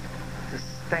it. To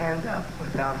stand up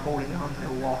without holding on to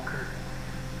the walker.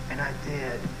 And I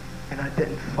did. And I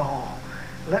didn't fall.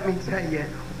 Let me tell you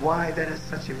why that is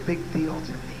such a big deal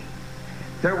to me.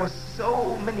 There was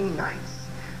so many nights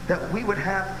that we would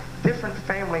have different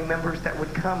family members that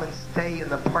would come and stay in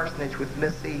the parsonage with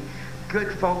Missy.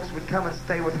 Good folks would come and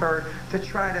stay with her to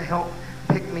try to help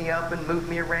pick me up and move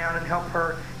me around and help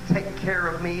her take care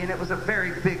of me. And it was a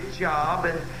very big job.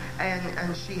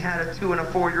 And she had a 2- and a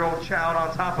 4-year-old child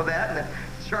on top of that, and a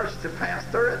church to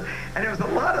pastor. And there was a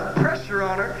lot of pressure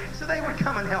on her. So they would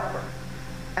come and help her.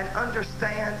 And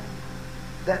understand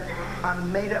that I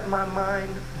made up my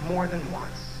mind more than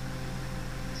once.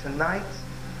 Tonight,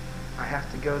 I have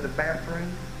to go to the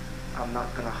bathroom. I'm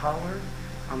not going to holler.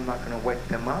 I'm not going to wake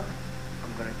them up.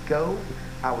 I'm going to go.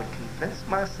 I would convince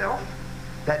myself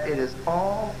that it is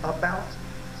all about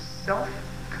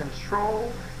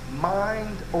self-control,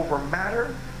 mind over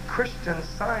matter, Christian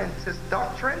Scientist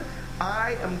doctrine.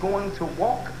 I am going to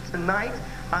walk tonight.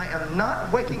 I am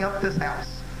not waking up this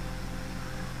house.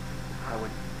 I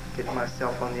would get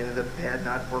myself on the end of the bed and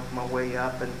I'd work my way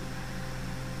up, and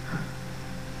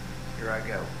here I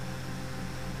go.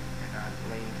 And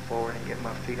I'd lean forward and get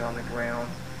my feet on the ground,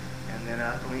 and then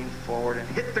I'd lean forward and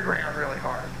hit the ground really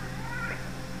hard.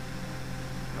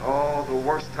 Oh, the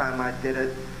worst time I did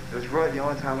it, it was really the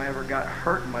only time I ever got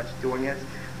hurt much doing it.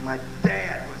 My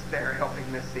dad was there helping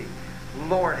Missy.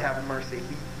 Lord have mercy.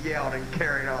 He yelled and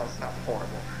carried on something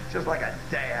horrible. Just like a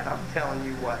dad, I'm telling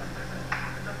you what.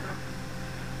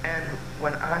 And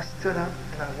when I stood up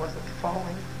and I wasn't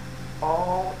falling,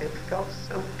 it felt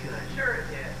so good. Sure it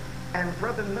did. And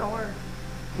Brother Miller,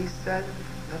 he said,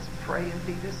 let's pray and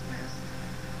be dismissed.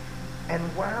 And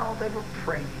while they were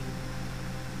praying,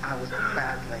 I was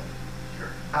battling. Sure.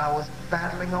 I was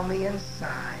battling on the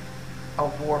inside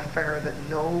of warfare that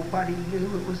nobody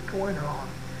knew it was going on.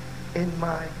 In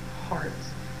my heart,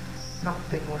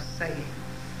 something was saying,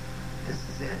 this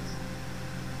is it.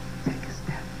 Take a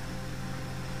step.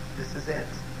 This is it.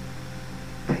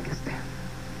 Take a step.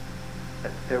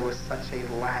 But there was such a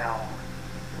loud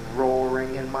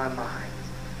roaring in my mind.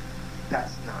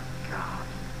 That's not God.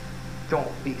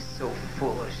 Don't be so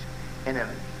foolish and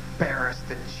embarrass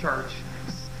the church.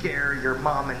 Scare your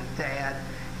mom and dad.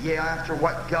 Yeah, after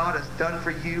what God has done for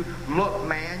you, look,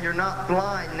 man, you're not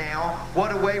blind now.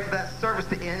 What a way for that service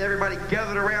to end. Everybody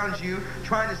gathered around you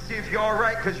trying to see if you're all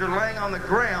right because you're laying on the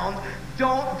ground.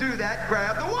 Don't do that.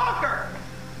 Grab the walker.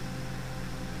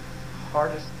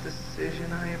 Hardest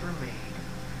decision I ever made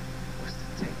was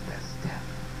to take that step.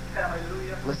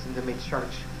 Hallelujah. Listen to me,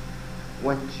 church.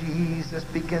 When Jesus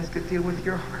begins to deal with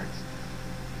your heart,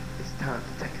 it's time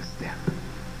to take a step.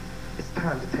 It's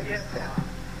time to take a step.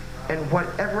 And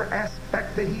whatever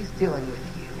aspect that he's dealing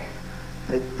with you,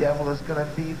 the devil is going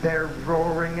to be there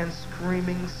roaring and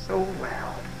screaming so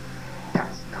loud.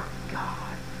 That's not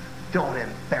God. Don't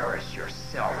embarrass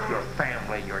yourself, your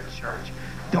family, your church.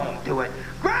 Don't do it.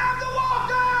 Grab the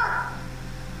walker!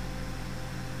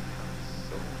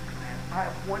 So glad.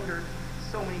 I've wondered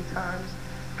so many times,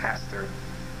 Pastor,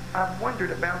 I've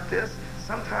wondered about this.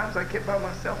 Sometimes I get by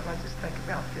myself and I just think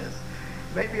about this.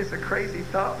 Maybe it's a crazy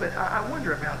thought, but I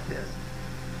wonder about this.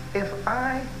 If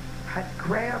I had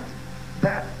grabbed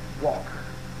that walker,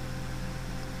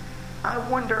 I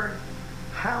wonder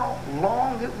how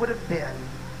long it would have been.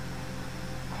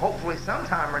 Hopefully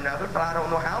sometime or another, but I don't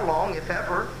know how long, if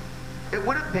ever, it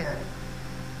would have been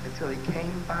until he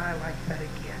came by like that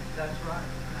again. That's right.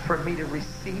 For me to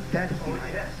receive that healing. Oh,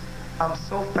 yes. I'm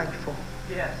so thankful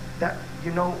Yes. that,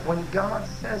 you know, when God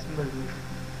says move,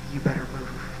 you better move.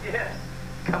 Yes.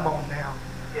 Come on now.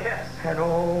 Yes. And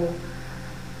oh,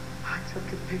 I took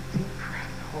a big deep breath.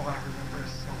 Oh, I remember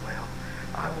it so well.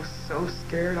 I was so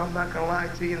scared. I'm not going to lie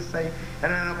to you and say,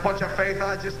 and in a bunch of faith,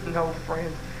 I just know,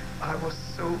 friend, I was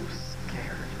so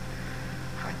scared.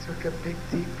 I took a big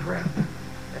deep breath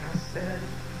and I said,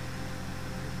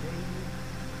 in the name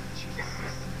of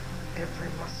Jesus, every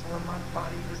muscle in my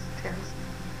body was tense.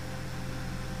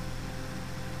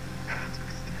 And I took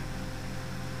a step.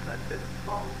 And I didn't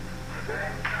fall.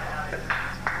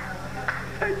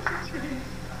 Thank you, Jesus.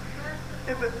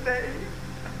 In the name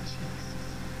of Jesus.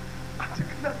 I took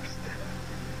another step,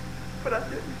 but I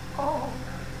didn't fall.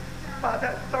 By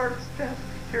that third step,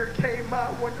 here came my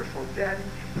wonderful daddy.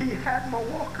 He had my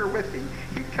walker with him.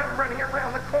 He'd come running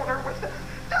around the corner with it.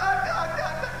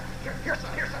 Here's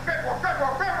some, grab walker.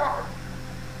 I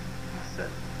said,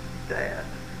 Dad,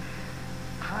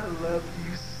 I love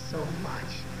you so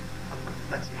much. I'm going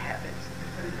to let you have it.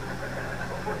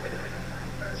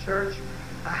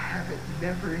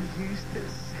 never used it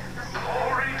since.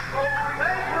 Glory,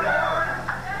 glory, Lord.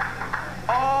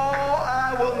 Oh,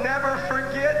 I will never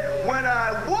forget when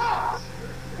I walked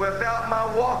without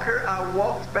my walker. I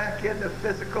walked back into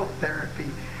physical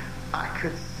therapy. I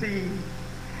could see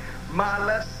my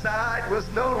left side was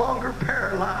no longer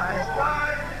paralyzed.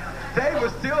 They were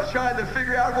still trying to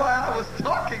figure out why I was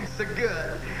talking so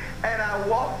good. And I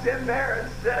walked in there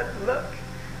and said, look,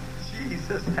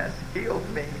 Jesus has healed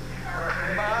me.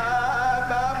 My.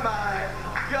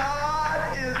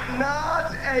 God is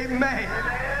not a man.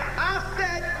 I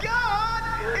said, God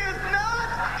is not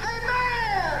a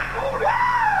man.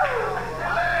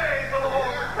 Praise the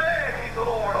Lord. Praise the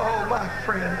Lord. Oh, my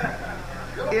friend,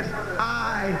 if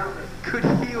I could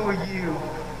heal you,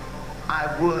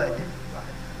 I would.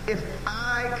 If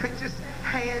I could just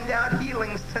hand out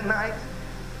healings tonight,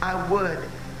 I would.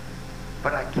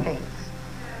 But I can't.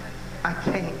 I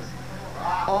can't.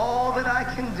 All that I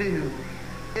can do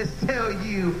is tell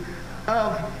you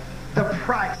of the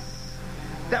price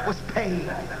that was paid,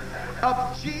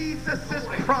 of Jesus'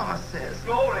 promises,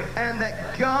 Glory. and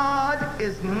that God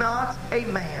is not a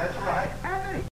man. That's right.